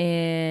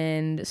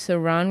 And so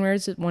Ron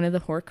wears one of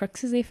the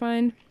Horcruxes they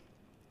find.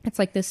 It's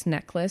like this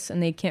necklace,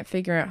 and they can't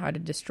figure out how to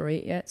destroy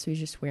it yet, so he's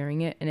just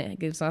wearing it, and it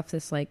gives off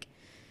this, like,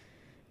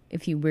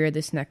 if you wear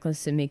this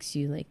necklace, it makes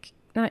you, like,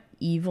 not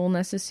evil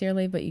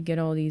necessarily, but you get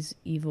all these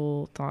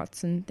evil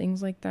thoughts and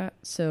things like that.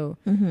 So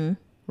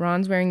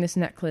Ron's wearing this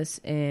necklace,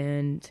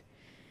 and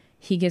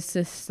he gets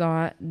this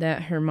thought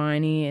that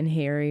Hermione and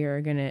Harry are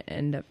going to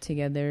end up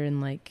together,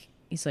 and, like,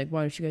 he's like,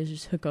 why don't you guys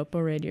just hook up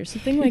already, or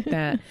something like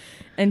that.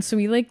 And so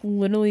he, like,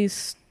 literally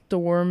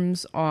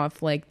storms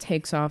off, like,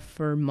 takes off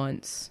for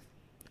months.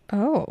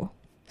 Oh.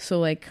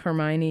 So, like,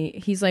 Hermione,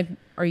 he's like,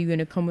 are you going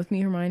to come with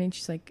me, Hermione? And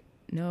she's like,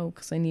 no,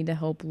 because I need to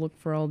help look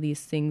for all these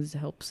things to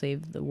help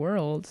save the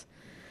world.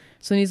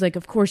 So he's like,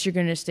 of course you're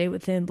going to stay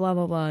with him, blah,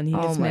 blah, blah. And he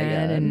gets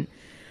mad and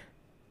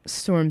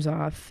storms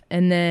off.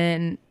 And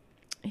then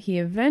he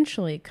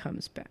eventually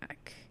comes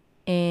back.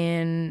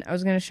 And I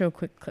was going to show a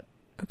quick clip.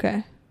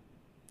 Okay.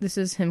 This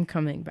is him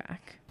coming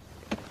back.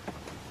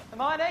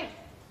 Hermione?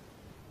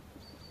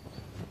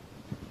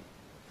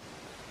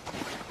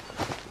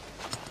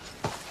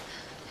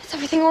 Is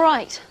everything all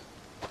right?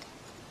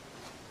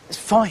 It's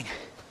fine.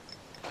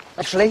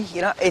 Actually,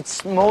 you know,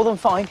 it's more than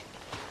fine.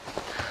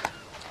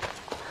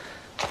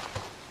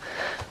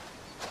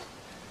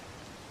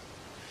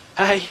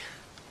 Hey.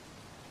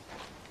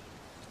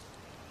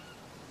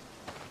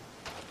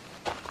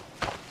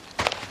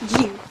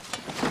 You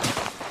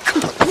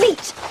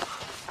complete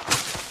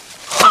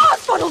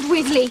hard-boiled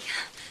Weasley!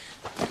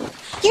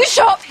 You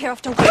show up here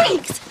after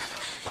weeks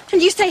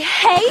and you say,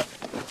 hey?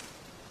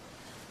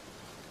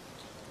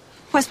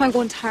 Where's my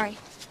wand, Harry?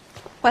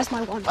 Where's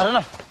my wand? I don't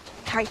know.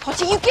 Harry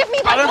Potter, you give me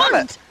my I don't have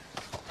wand! it.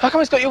 How come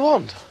he's got your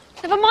wand?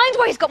 Never mind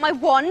where he's got my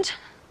wand.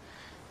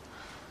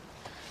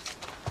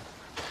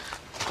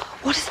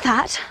 What is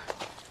that?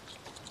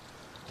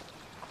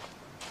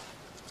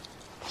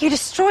 You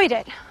destroyed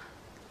it.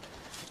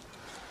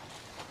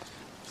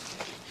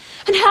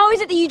 And how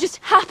is it that you just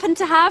happen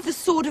to have the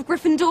Sword of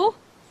Gryffindor?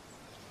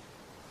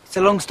 It's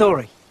a long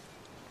story.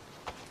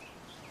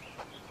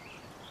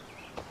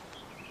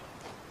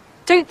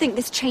 Don't think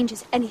this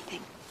changes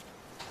anything.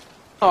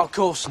 Oh, of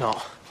course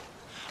not.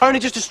 I only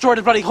just destroyed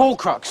a bloody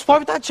Horcrux. Why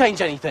would that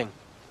change anything?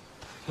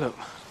 Look,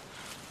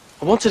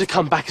 I wanted to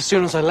come back as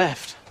soon as I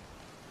left.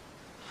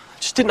 I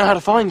just didn't know how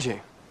to find you.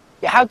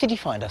 Yeah, how did you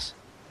find us?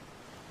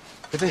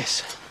 With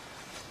this,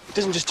 it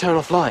doesn't just turn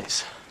off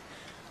lights.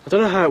 I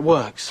don't know how it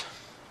works.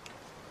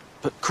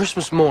 But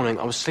Christmas morning,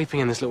 I was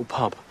sleeping in this little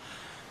pub,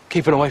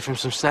 keeping away from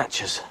some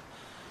snatchers.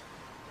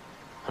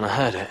 And I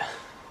heard it.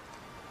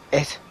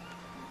 It?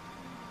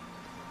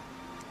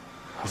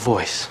 A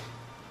voice.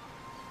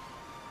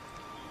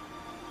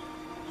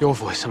 Your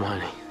voice,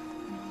 Hermione.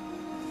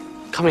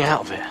 Coming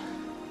out of it.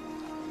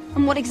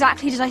 And what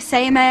exactly did I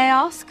say, may I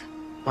ask?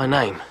 My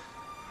name.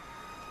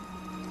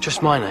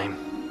 Just my name.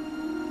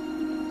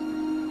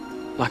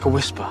 Like a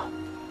whisper.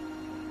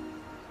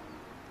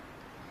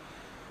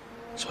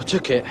 So I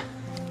took it,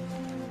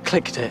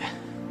 clicked it,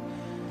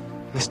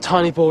 and this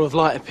tiny ball of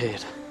light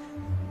appeared.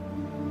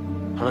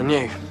 And I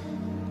knew.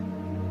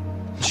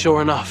 And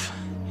sure enough,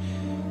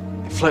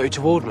 it floated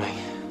toward me,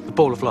 the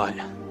ball of light.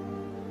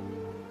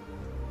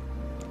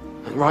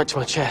 Went right to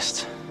my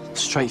chest,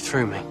 straight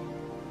through me.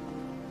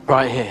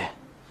 Right here.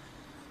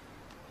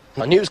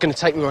 I knew it was going to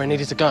take me where I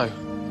needed to go,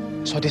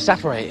 so I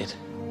disapparated.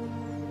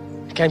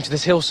 I came to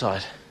this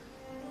hillside.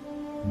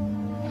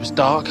 It was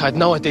dark, I had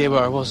no idea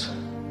where I was.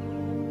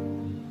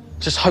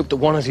 Just hoped that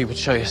one of you would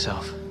show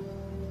yourself.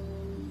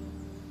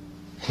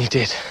 And you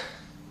did.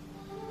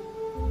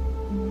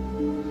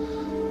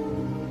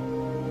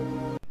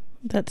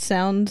 That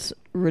sounds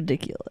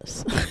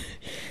ridiculous.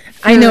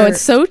 I know, it's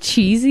so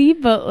cheesy,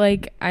 but,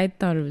 like, I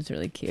thought it was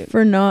really cute.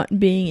 For not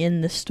being in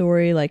the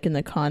story, like, in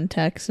the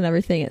context and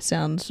everything, it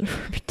sounds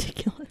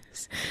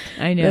ridiculous.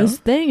 I know. This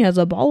thing has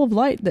a ball of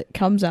light that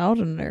comes out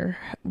and they're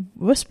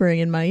whispering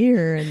in my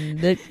ear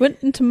and it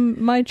went into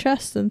my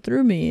chest and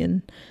through me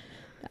and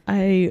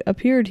I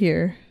appeared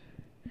here.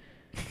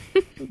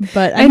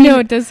 But I know,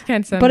 it does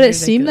kind of sound but it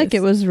ridiculous. seemed like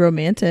it was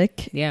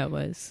romantic. Yeah, it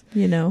was.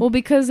 You know? Well,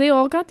 because they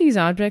all got these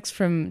objects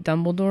from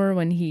Dumbledore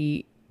when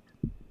he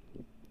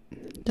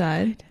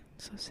died.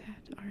 So sad.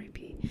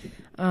 R.I.P.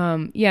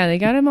 Yeah, they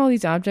got him all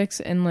these objects,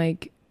 and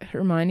like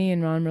Hermione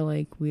and Ron were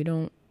like, we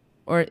don't,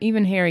 or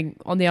even Harry,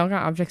 they all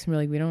got objects and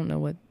were like, we don't know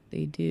what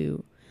they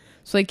do.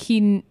 So like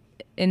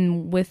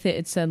and with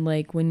it said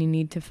like when you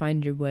need to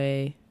find your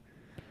way,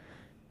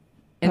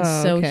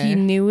 and he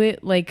knew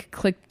it, like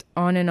clicked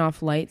on and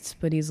off lights,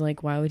 but he's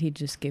like, why would he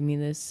just give me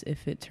this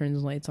if it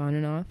turns lights on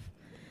and off?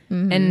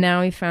 Mm-hmm. And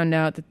now he found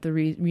out that the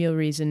real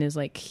reason is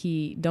like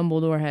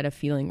Dumbledore had a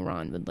feeling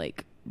Ron would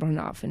like run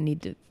off and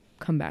need to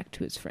come back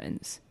to his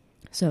friends,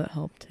 so it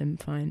helped him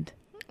find.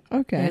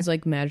 Okay, he has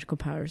like magical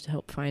powers to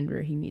help find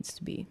where he needs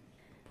to be,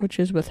 which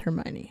is with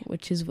Hermione.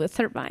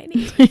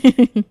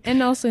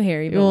 And also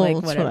Harry, but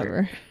like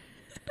whatever.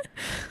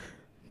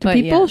 Do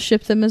people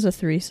ship them as a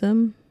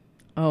threesome?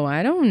 Oh,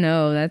 I don't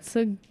know. I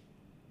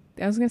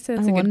was gonna say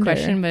that's a good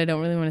question, but I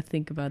don't really want to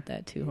think about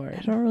that too hard.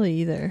 I don't really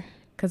either,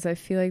 because I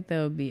feel like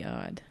that would be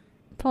odd.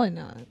 Probably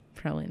not.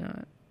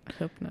 I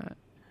hope not.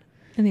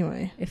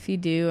 Anyway, if you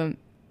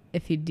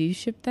do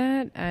ship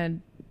that, I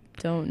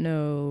don't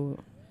know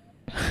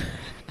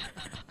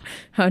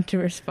how to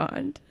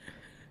respond.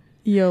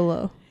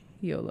 YOLO.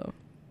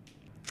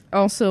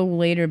 Also,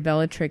 later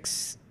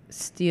Bellatrix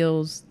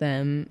steals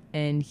them,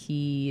 and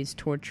he is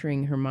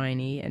torturing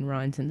Hermione, and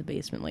Ron's in the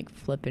basement, like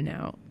flipping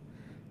out.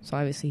 So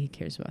obviously he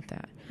cares about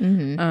that.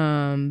 Mm-hmm.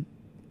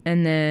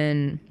 And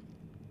then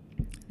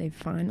they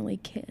finally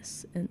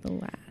kiss in the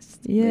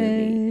last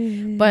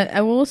movie. But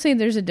I will say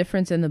there's a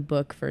difference in the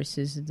book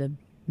versus the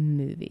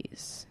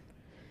movies.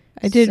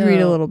 I did read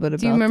a little bit about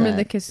that. Do you remember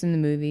the kiss in the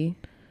movie?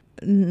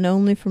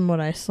 Only from what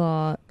I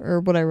saw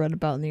or what I read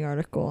about in the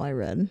article I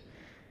read.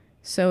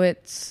 So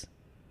it's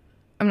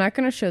I'm not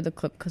going to show the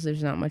clip because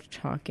there's not much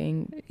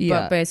talking.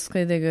 Yeah. But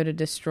basically, they go to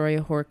destroy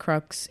a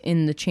Horcrux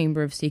in the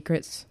Chamber of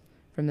Secrets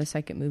from the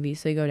second movie.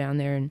 So they go down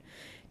there and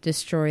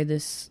destroy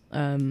this.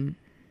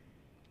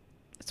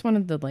 It's one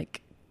of the,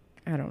 like,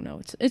 I don't know.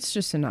 It's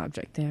just an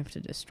object they have to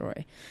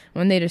destroy.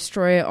 When they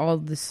destroy it, all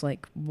this,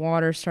 like,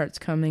 water starts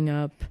coming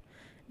up.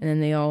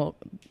 And then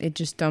it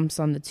just dumps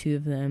on the two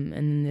of them.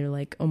 And then they're,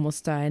 like,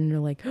 almost died. And they're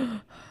like,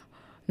 and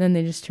then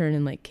they just turn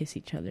and, like, kiss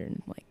each other.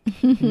 And,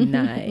 like,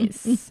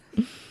 nice.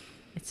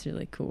 It's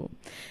really cool.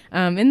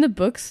 In the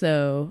books,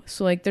 though,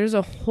 so, like, there's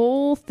a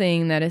whole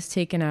thing that is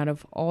taken out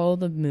of all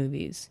the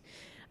movies.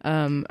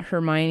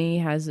 Hermione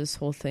has this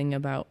whole thing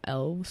about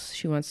elves.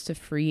 She wants to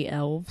free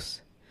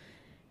elves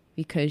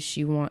because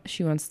she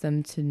wants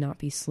them to not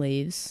be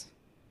slaves,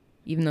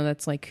 even though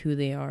that's, like, who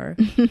they are.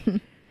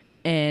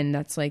 And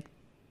that's, like,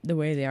 the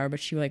way they are, but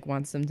she, like,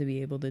 wants them to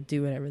be able to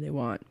do whatever they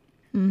want.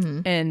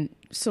 Mm-hmm. And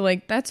so,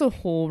 like, that's a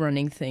whole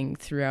running thing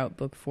throughout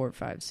book 4,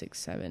 5, 6,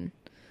 7.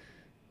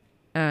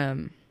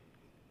 And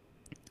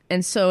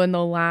so in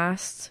the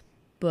last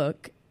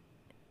book,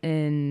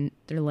 and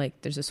they're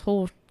like, there's this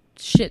whole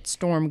shit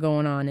storm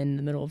going on in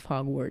the middle of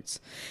Hogwarts.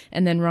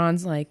 And then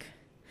Ron's like,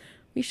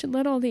 we should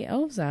let all the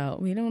elves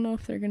out. We don't know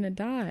if they're going to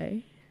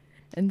die.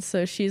 And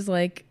so she's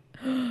like,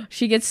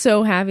 she gets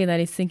so happy that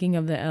he's thinking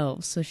of the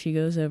elves. So she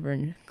goes over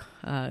and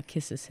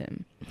kisses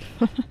him.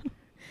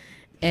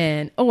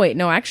 And, oh wait,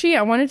 no, actually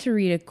I wanted to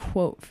read a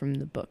quote from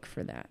the book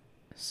for that.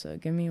 So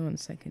give me 1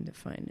 second to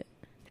find it.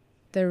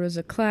 There was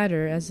a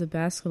clatter as the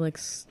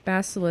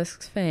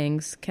basilisk's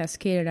fangs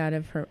cascaded out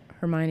of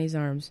Hermione's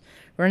arms.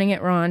 Running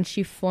at Ron,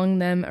 she flung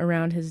them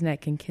around his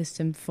neck and kissed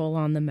him full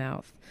on the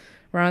mouth.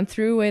 Ron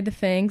threw away the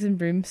fangs and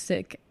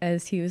broomstick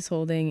as he was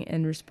holding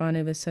and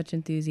responded with such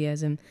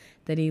enthusiasm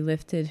that he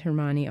lifted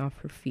Hermione off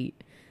her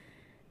feet.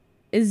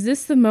 Is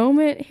this the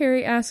moment?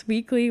 Harry asked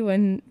weakly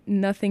when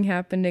nothing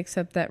happened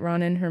except that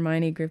Ron and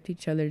Hermione gripped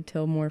each other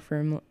still more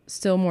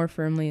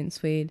firmly and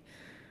swayed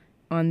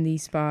on the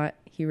spot.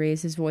 He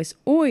raised his voice.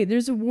 Oi,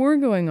 there's a war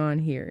going on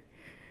here.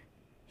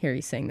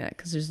 Harry's saying that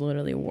because there's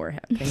literally a war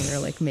happening. They're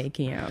like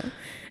making out.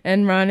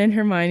 And Ron and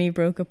Hermione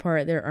broke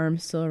apart, their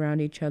arms still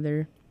around each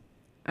other.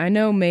 I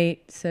know,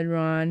 mate, said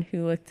Ron,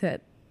 who looked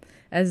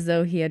as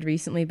though he had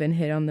recently been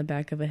hit on the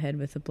back of a head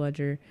with a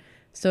bludger.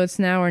 So it's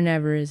now or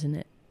never, isn't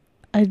it?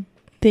 I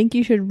think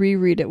you should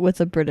reread it with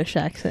a British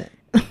accent.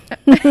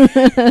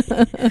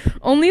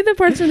 Only the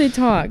parts where they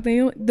talk.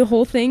 The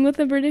whole thing with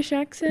a British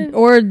accent?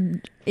 Or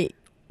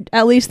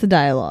at least the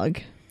dialogue.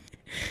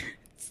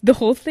 The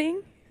whole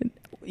thing?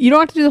 You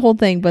don't have to do the whole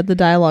thing, but the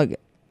dialogue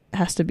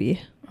has to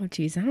be. Oh,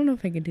 geez. I don't know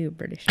if I could do a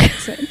British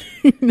accent.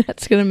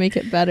 That's going to make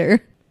it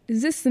better.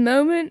 Is this the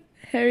moment?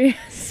 Harry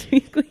asked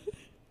weakly.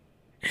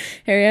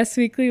 Harry asked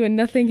weakly when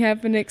nothing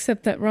happened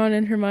except that Ron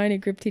and Hermione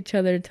gripped each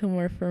other till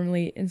more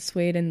firmly and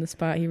swayed in the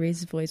spot. He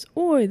raised his voice.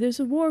 Oi, there's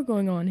a war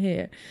going on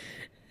here.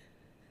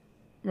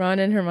 Ron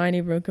and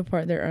Hermione broke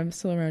apart, their arms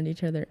still around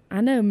each other.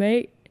 I know,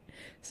 mate,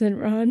 said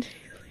Ron.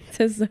 It's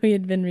as though he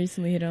had been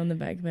recently hit on the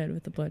back of the head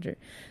with a bludger.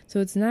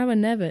 So it's now or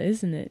never,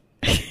 isn't it?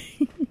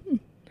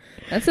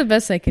 That's the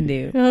best I can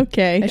do.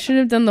 Okay. I should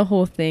have done the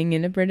whole thing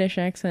in a British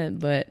accent,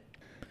 but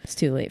it's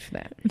too late for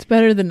that. It's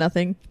better than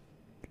nothing.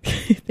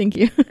 Thank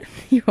you.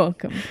 You're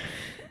welcome.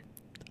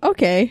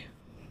 Okay.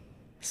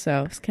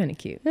 So it's kind of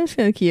cute. That's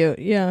kind of cute,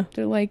 yeah.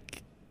 They're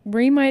like,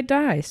 Ray might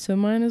die, so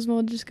might as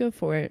well just go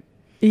for it.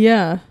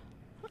 Yeah.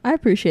 I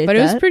appreciate that. But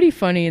it was pretty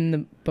funny in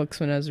the books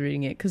when I was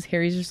reading it, because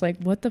Harry's just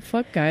like, what the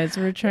fuck, guys?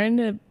 We're trying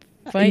to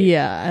fight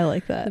yeah, I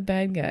like that. the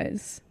bad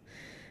guys.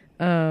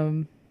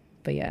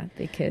 But yeah,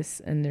 they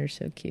kiss, and they're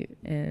so cute.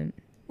 And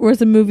whereas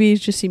the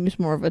movies just seems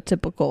more of a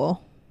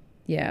typical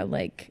yeah,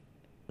 like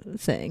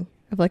thing.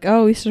 Of like,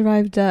 oh, we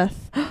survived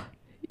death.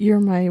 You're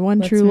my one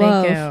let's true make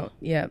love. out.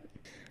 Yep.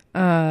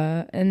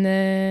 And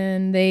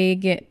then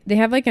they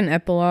have like an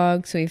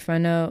epilogue, so we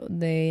find out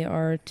they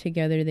are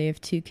together. They have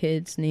 2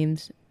 kids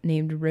named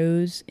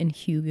Rose and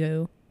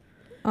Hugo.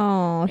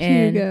 Oh,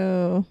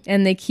 Hugo.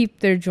 And they keep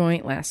their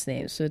joint last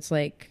names, so it's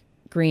like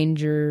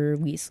Granger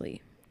Weasley.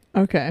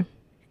 Okay.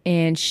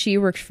 And she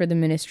works for the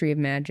Ministry of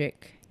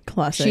Magic.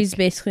 Classic. She's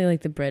basically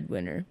like the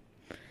breadwinner.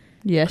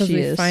 Yeah, she is.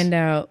 Because we find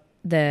out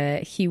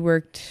that he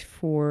worked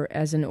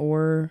as an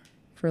Auror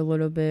for a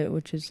little bit,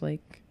 which is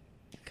like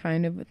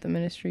kind of with the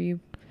Ministry.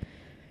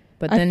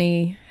 But then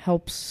he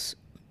helps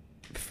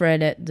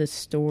Fred at the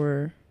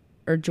store,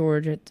 or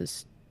George at the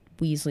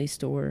Weasley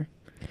store.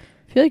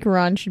 I feel like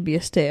Ron should be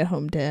a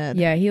stay-at-home dad.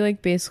 Yeah, he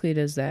like basically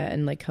does that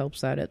and like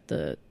helps out at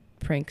the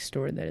prank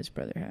store that his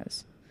brother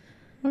has.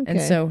 Okay.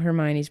 And so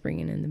Hermione's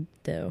bringing in the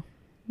dough.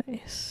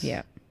 Nice.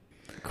 Yeah.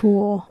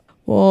 Cool.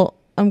 Well,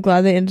 I'm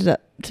glad they ended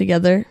up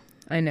together.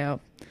 I know.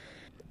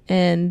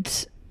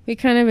 And we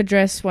kind of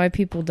addressed why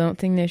people don't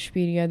think they should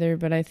be together,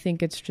 but I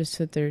think it's just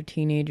that they're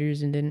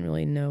teenagers and didn't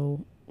really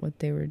know what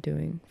they were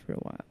doing for a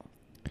while.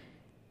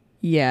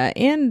 Yeah,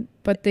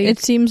 but it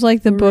seems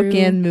like the book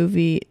and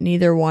movie,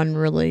 neither one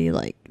really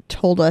like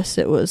told us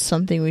it was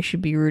something we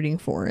should be rooting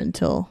for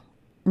until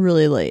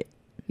really late.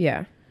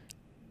 Yeah.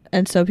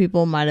 And so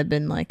people might have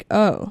been like,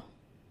 oh,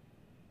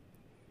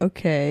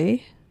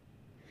 Okay.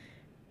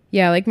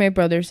 Yeah, like my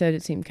brother said,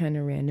 it seemed kind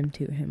of random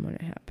to him when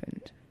it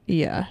happened.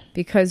 Yeah.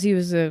 Because he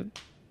was a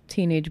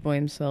teenage boy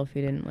himself,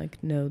 he didn't,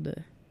 like, know the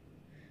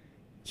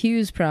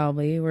cues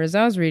probably. Whereas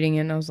I was reading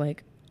it and I was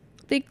like,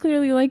 they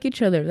clearly like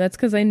each other. That's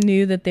because I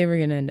knew that they were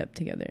going to end up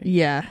together.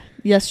 Yeah.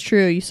 Yes,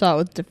 true. You saw it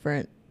with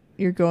different...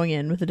 You're going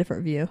in with a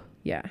different view.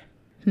 Yeah.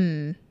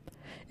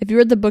 If you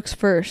read the books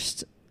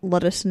first,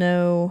 let us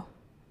know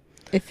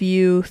if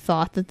you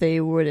thought that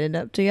they would end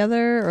up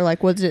together, or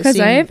like, what did it seem?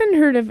 Because I haven't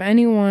heard of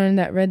anyone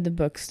that read the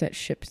books that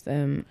shipped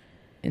them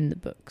in the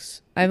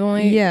books. I've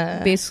only...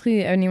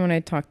 Basically, anyone I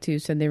talked to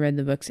said they read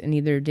the books and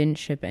either didn't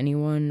ship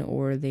anyone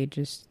or they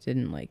just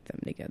didn't like them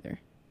together.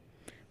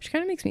 Which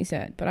kind of makes me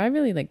sad, but I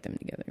really like them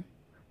together.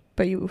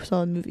 But you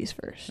saw the movies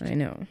first. I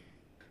know.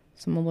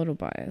 So I'm a little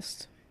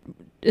biased.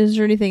 Is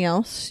there anything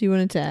else you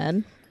wanted to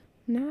add?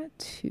 Not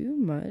too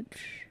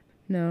much.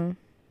 No.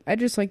 I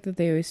just like that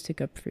they always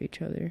stick up for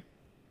each other.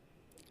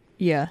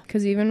 Yeah.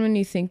 Because even when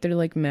you think they're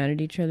like mad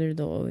at each other,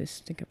 they'll always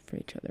stick up for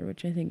each other,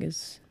 which I think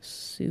is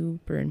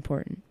super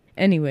important.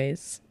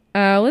 Anyways,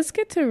 let's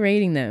get to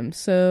rating them.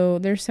 So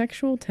their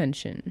sexual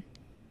tension.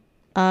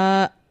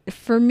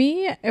 For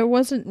me, it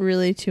wasn't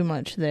really too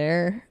much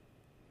there.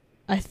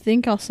 I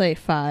think I'll say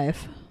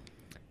 5.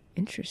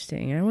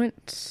 Interesting. I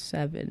went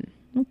 7.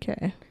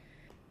 Okay.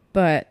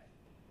 But,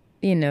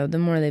 you know, the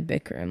more they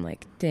bicker, I'm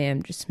like,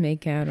 damn, just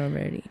make out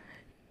already.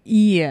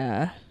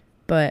 Yeah.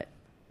 But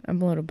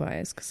I'm a little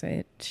biased because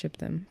I ship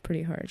them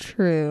pretty hard.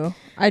 True.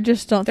 I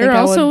just don't They're think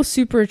also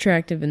super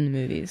attractive in the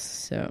movies,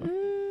 so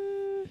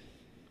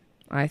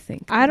I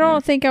think. I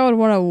don't think I would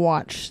want to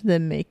watch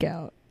them make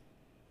out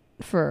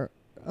for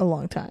a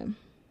long time.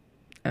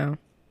 Oh,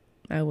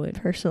 I would.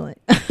 Personally.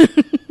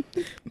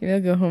 Maybe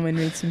I'll go home and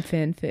read some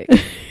fanfic.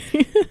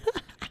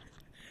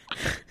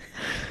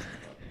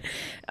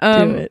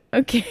 Do it.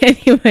 Okay,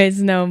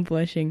 anyways, now I'm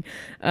blushing.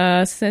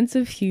 Sense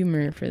of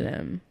humor for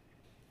them.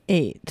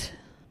 8.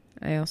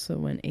 I also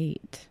went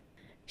 8.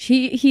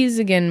 He's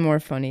again more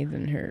funny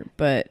than her,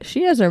 but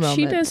she has her moments.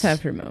 She does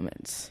have her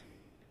moments.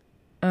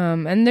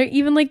 And they're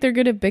even like they're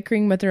good at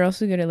bickering, but they're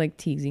also good at like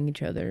teasing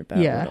each other about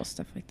little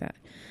stuff like that.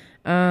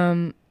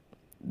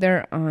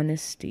 Their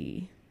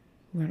honesty.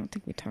 Well, I don't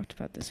think we talked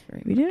about this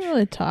very much. We didn't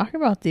really talk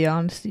about the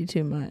honesty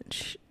too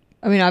much.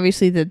 I mean,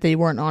 obviously that they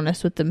weren't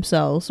honest with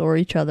themselves or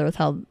each other with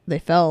how they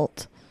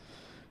felt.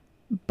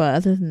 But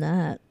other than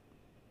that,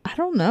 I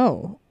don't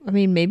know. I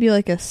mean, maybe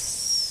like a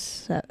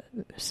 7?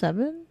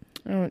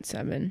 I went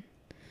 7.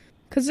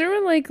 Because there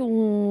were like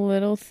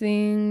little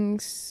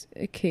things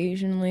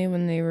occasionally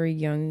when they were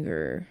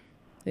younger.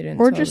 They didn't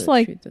or tell just the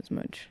like truth as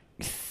much.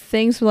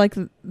 Things like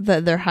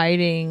that they're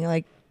hiding.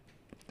 Like,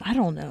 I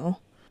don't know.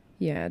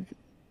 Yeah.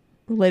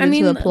 Related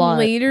to the plot.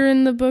 Later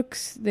in the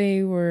books,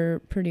 they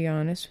were pretty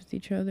honest with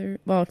each other.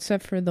 Well,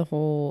 except for the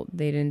whole,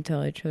 they didn't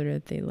tell each other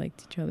that they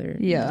liked each other.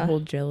 Yeah. The whole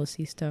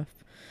jealousy stuff.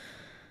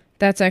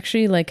 That's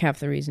actually like half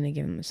the reason I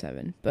give them a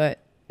 7. But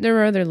there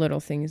were other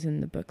little things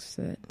in the books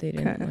that they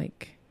didn't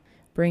like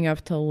bring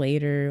up till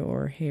later,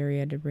 or Harry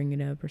had to bring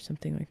it up or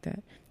something like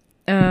that.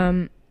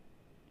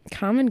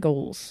 Common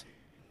goals.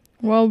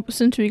 Well,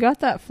 since we got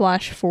that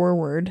flash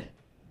forward,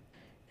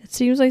 it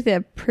seems like they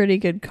have pretty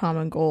good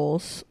common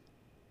goals.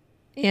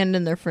 And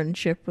in their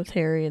friendship with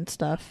Harry and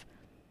stuff.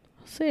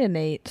 I'll say an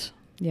 8.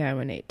 Yeah, I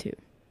went 8 too.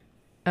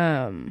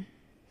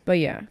 But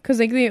yeah, because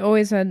like they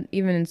always had,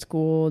 even in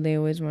school, they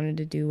always wanted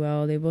to do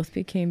well. They both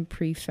became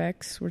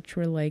prefects, which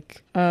were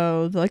like...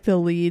 Oh, like the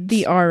leads?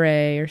 The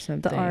RA or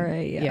something. The RA,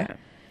 yeah.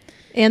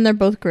 And they're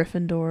both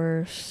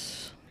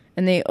Gryffindors.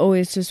 And they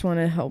always just want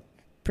to help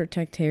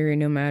protect Harry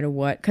no matter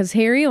what. Because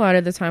Harry, a lot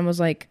of the time, was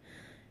like,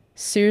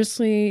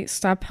 seriously,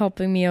 stop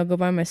helping me. I'll go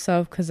by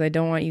myself because I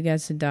don't want you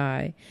guys to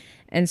die.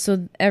 And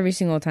so every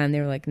single time they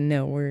were like,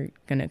 no, we're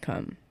going to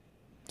come.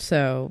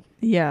 So...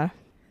 Yeah.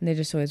 They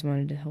just always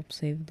wanted to help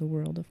save the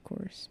world, of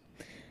course.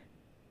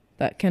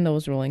 But Kendall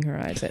was rolling her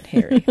eyes at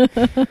Harry.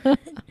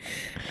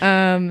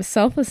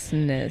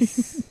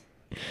 Selflessness.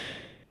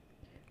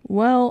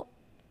 Well,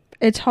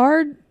 it's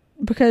hard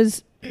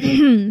because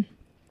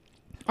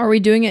are we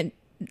doing it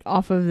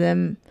off of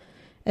them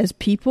as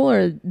people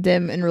or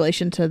them in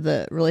relation to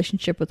the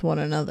relationship with one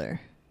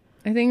another?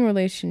 I think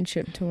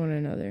relationship to one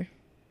another.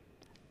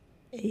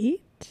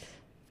 8?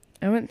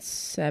 I went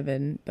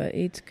 7, but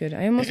 8's good.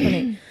 I almost went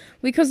 8.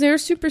 Because they're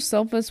super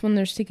selfless when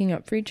they're sticking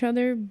up for each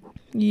other.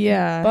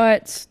 Yeah.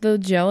 But the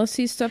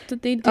jealousy stuff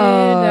that they did,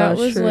 that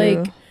was true.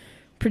 like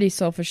pretty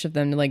selfish of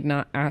them to like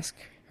not ask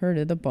her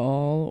to the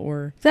ball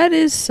or... That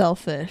is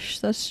selfish.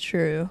 That's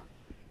true.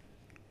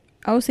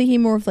 I was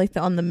thinking more of like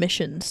on the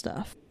mission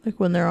stuff. Like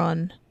when they're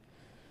on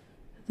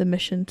the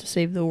mission to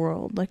save the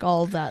world. Like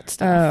all of that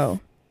stuff. Oh.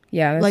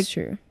 Yeah, that's like,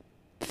 true.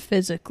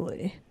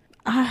 Physically.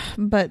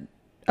 But...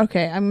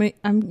 Okay,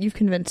 you've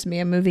convinced me.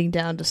 I'm moving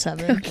down to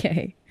 7.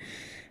 Okay.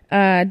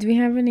 Do we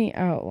have any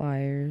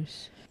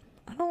outliers?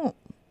 I don't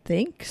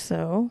think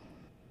so.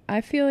 I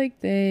feel like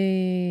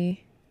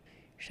they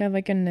should have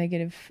like a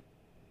negative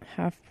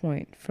half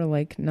point for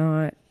like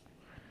not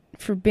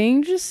for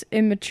being just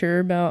immature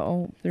about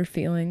all their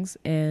feelings,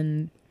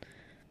 and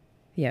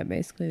yeah,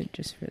 basically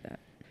just for that.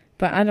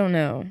 But I don't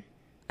know.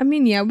 I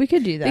mean, yeah, we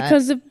could do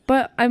that.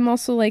 But I'm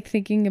also like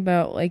thinking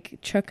about like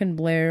Chuck and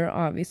Blair.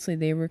 Obviously,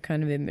 they were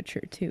kind of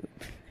immature too.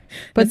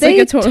 But It's they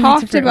like a totally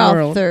talked different about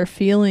world. their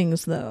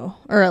feelings, though.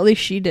 Or at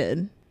least she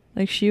did.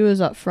 Like, she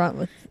was up front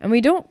with... And we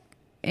don't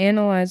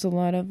analyze a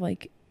lot of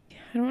like,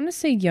 I don't want to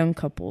say young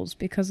couples,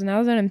 because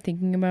now that I'm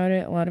thinking about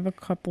it, a lot of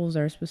couples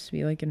are supposed to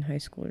be like in high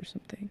school or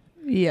something.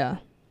 Yeah.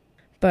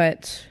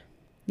 But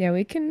yeah,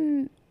 we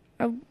can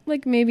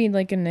like maybe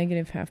like a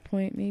 -0.5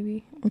 point,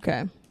 maybe.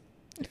 Okay.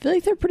 I feel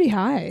like they're pretty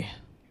high.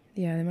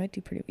 Yeah, they might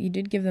do pretty. You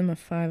did give them a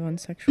 5 on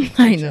sexual I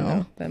tension, know.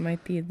 though. That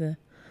might be the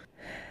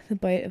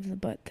bite of the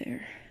butt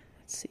there.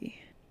 Let's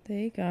see.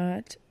 They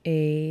got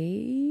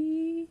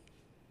a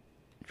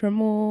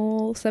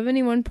drumroll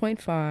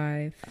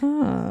 71.5.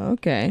 Oh,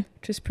 okay.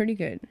 Which is pretty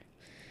good.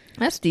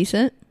 That's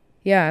decent.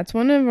 Yeah, it's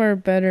one of our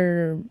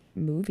better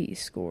movie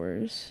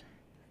scores.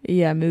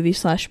 Yeah,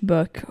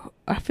 movie/book.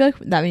 I feel like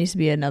that needs to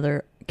be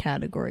another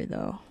category,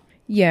 though.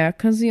 Yeah,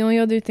 because the only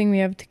other thing we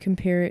have to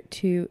compare it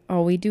to...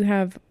 Oh, we do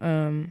have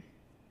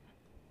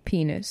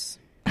penis.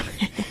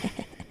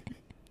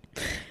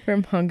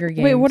 From Hunger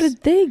Games. Wait, what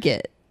did they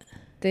get?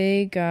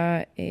 They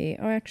got a...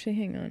 Oh, actually,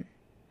 hang on.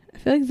 I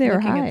feel like they were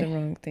Looking high. at the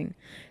wrong thing.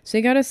 So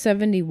they got a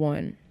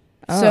 71.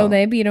 Oh. So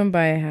they beat them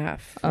by a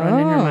half.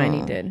 Ron and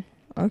Hermione did.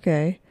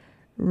 Okay.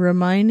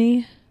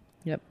 Hermione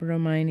Yep,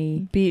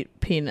 Hermione.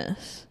 beat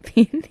penis.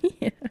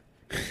 Yeah.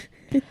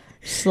 /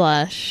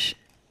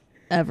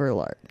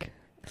 Everlark.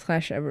 /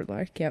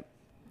 Everlark, yep.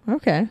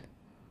 Okay.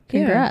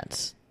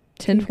 Congrats.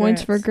 10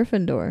 points for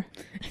Gryffindor.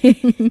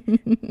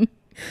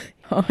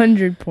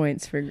 100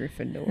 points for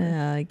Gryffindor.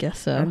 Yeah, I guess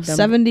so. I'm dumb.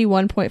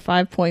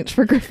 71.5 points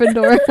for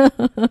Gryffindor.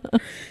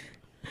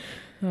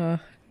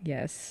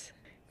 Yes.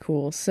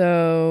 Cool.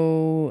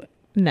 So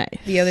Nice.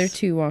 the other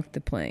two walk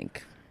the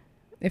plank.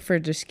 If we're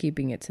just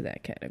keeping it to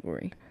that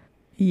category.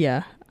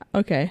 Yeah.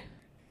 Okay.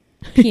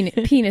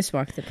 Penis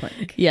walk the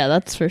plank. Yeah,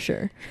 that's for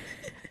sure.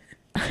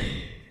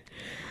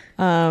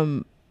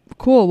 Cool.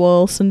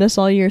 Well, send us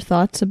all your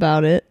thoughts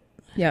about it.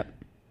 Yep.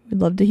 We'd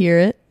love to hear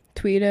it.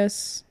 Tweet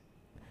us,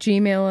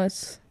 Gmail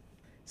us,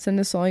 send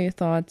us all your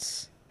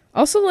thoughts.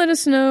 Also, let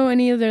us know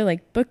any other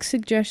like book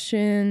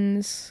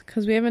suggestions,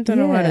 because we haven't done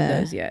a lot of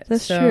those yet.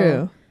 That's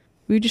true.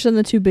 We've just done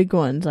the two big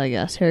ones, I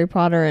guess. Harry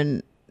Potter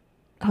and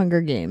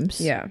Hunger Games.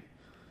 Yeah.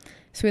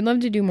 So we'd love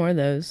to do more of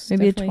those.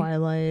 Maybe Definitely. a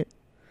Twilight.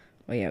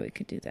 Oh yeah, we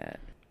could do that.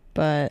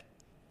 But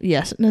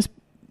yes, send us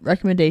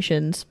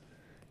recommendations.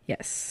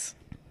 Yes.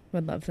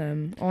 Would love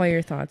them. All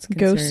your thoughts,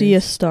 Go concerns. see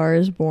A Star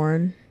Is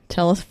Born.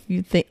 Tell us if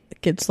you think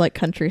it's like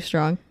Country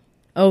Strong.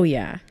 Oh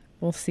yeah.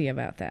 We'll see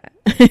about that.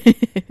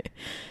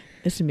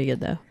 It's gonna be good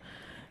though.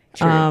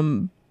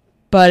 True.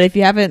 But if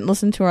you haven't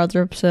listened to our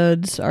other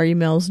episodes, our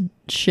email's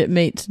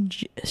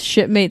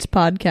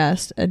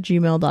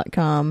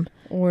shipmatespodcast@gmail.com.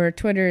 Or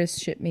Twitter is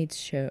Shipmates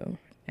Show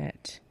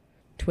at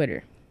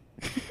Twitter.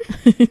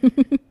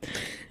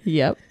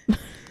 Yep.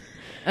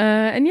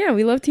 And yeah,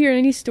 we love to hear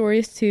any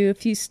stories too.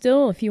 If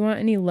you want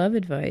any love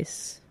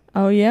advice.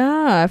 Oh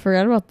yeah, I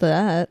forgot about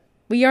that.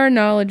 We are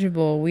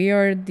knowledgeable. We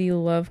are the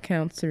love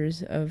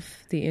counselors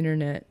of the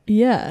internet.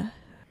 Yeah.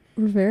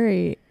 We're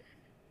very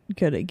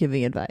good at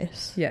giving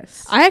advice.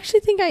 Yes. I actually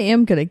think I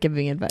am good at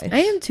giving advice. I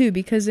am too,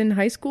 because in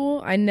high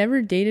school, I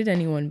never dated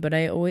anyone, but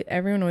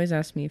everyone always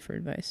asked me for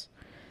advice.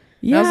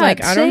 Yeah, I was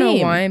like, I don't know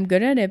same. why I'm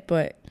good at it,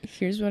 but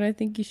here's what I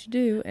think you should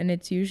do. And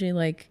it's usually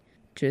like,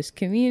 just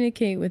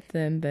communicate with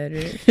them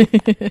better.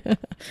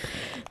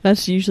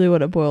 That's usually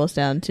what it boils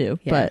down to.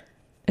 Yeah. But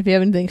if you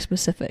have anything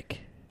specific,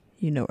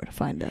 you know where to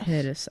find us.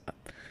 Hit us up.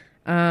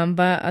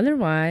 But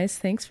otherwise,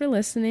 thanks for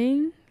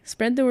listening.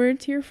 Spread the word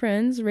to your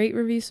friends. Rate,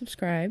 review,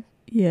 subscribe.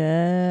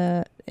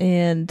 Yeah.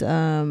 And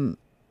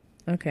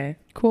Okay.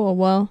 cool.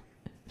 Well,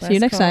 see you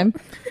Last next call. time.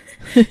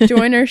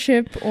 Join our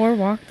ship or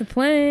walk the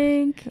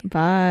plank.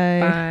 Bye.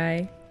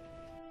 Bye.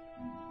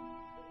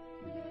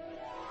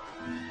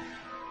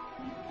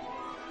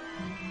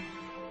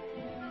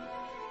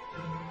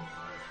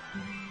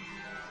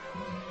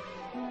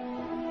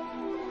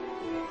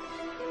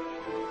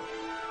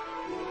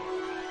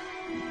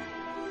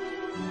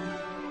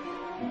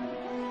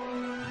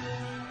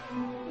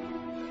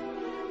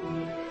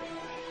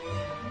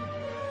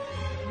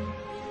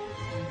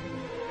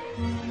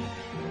 Thank you.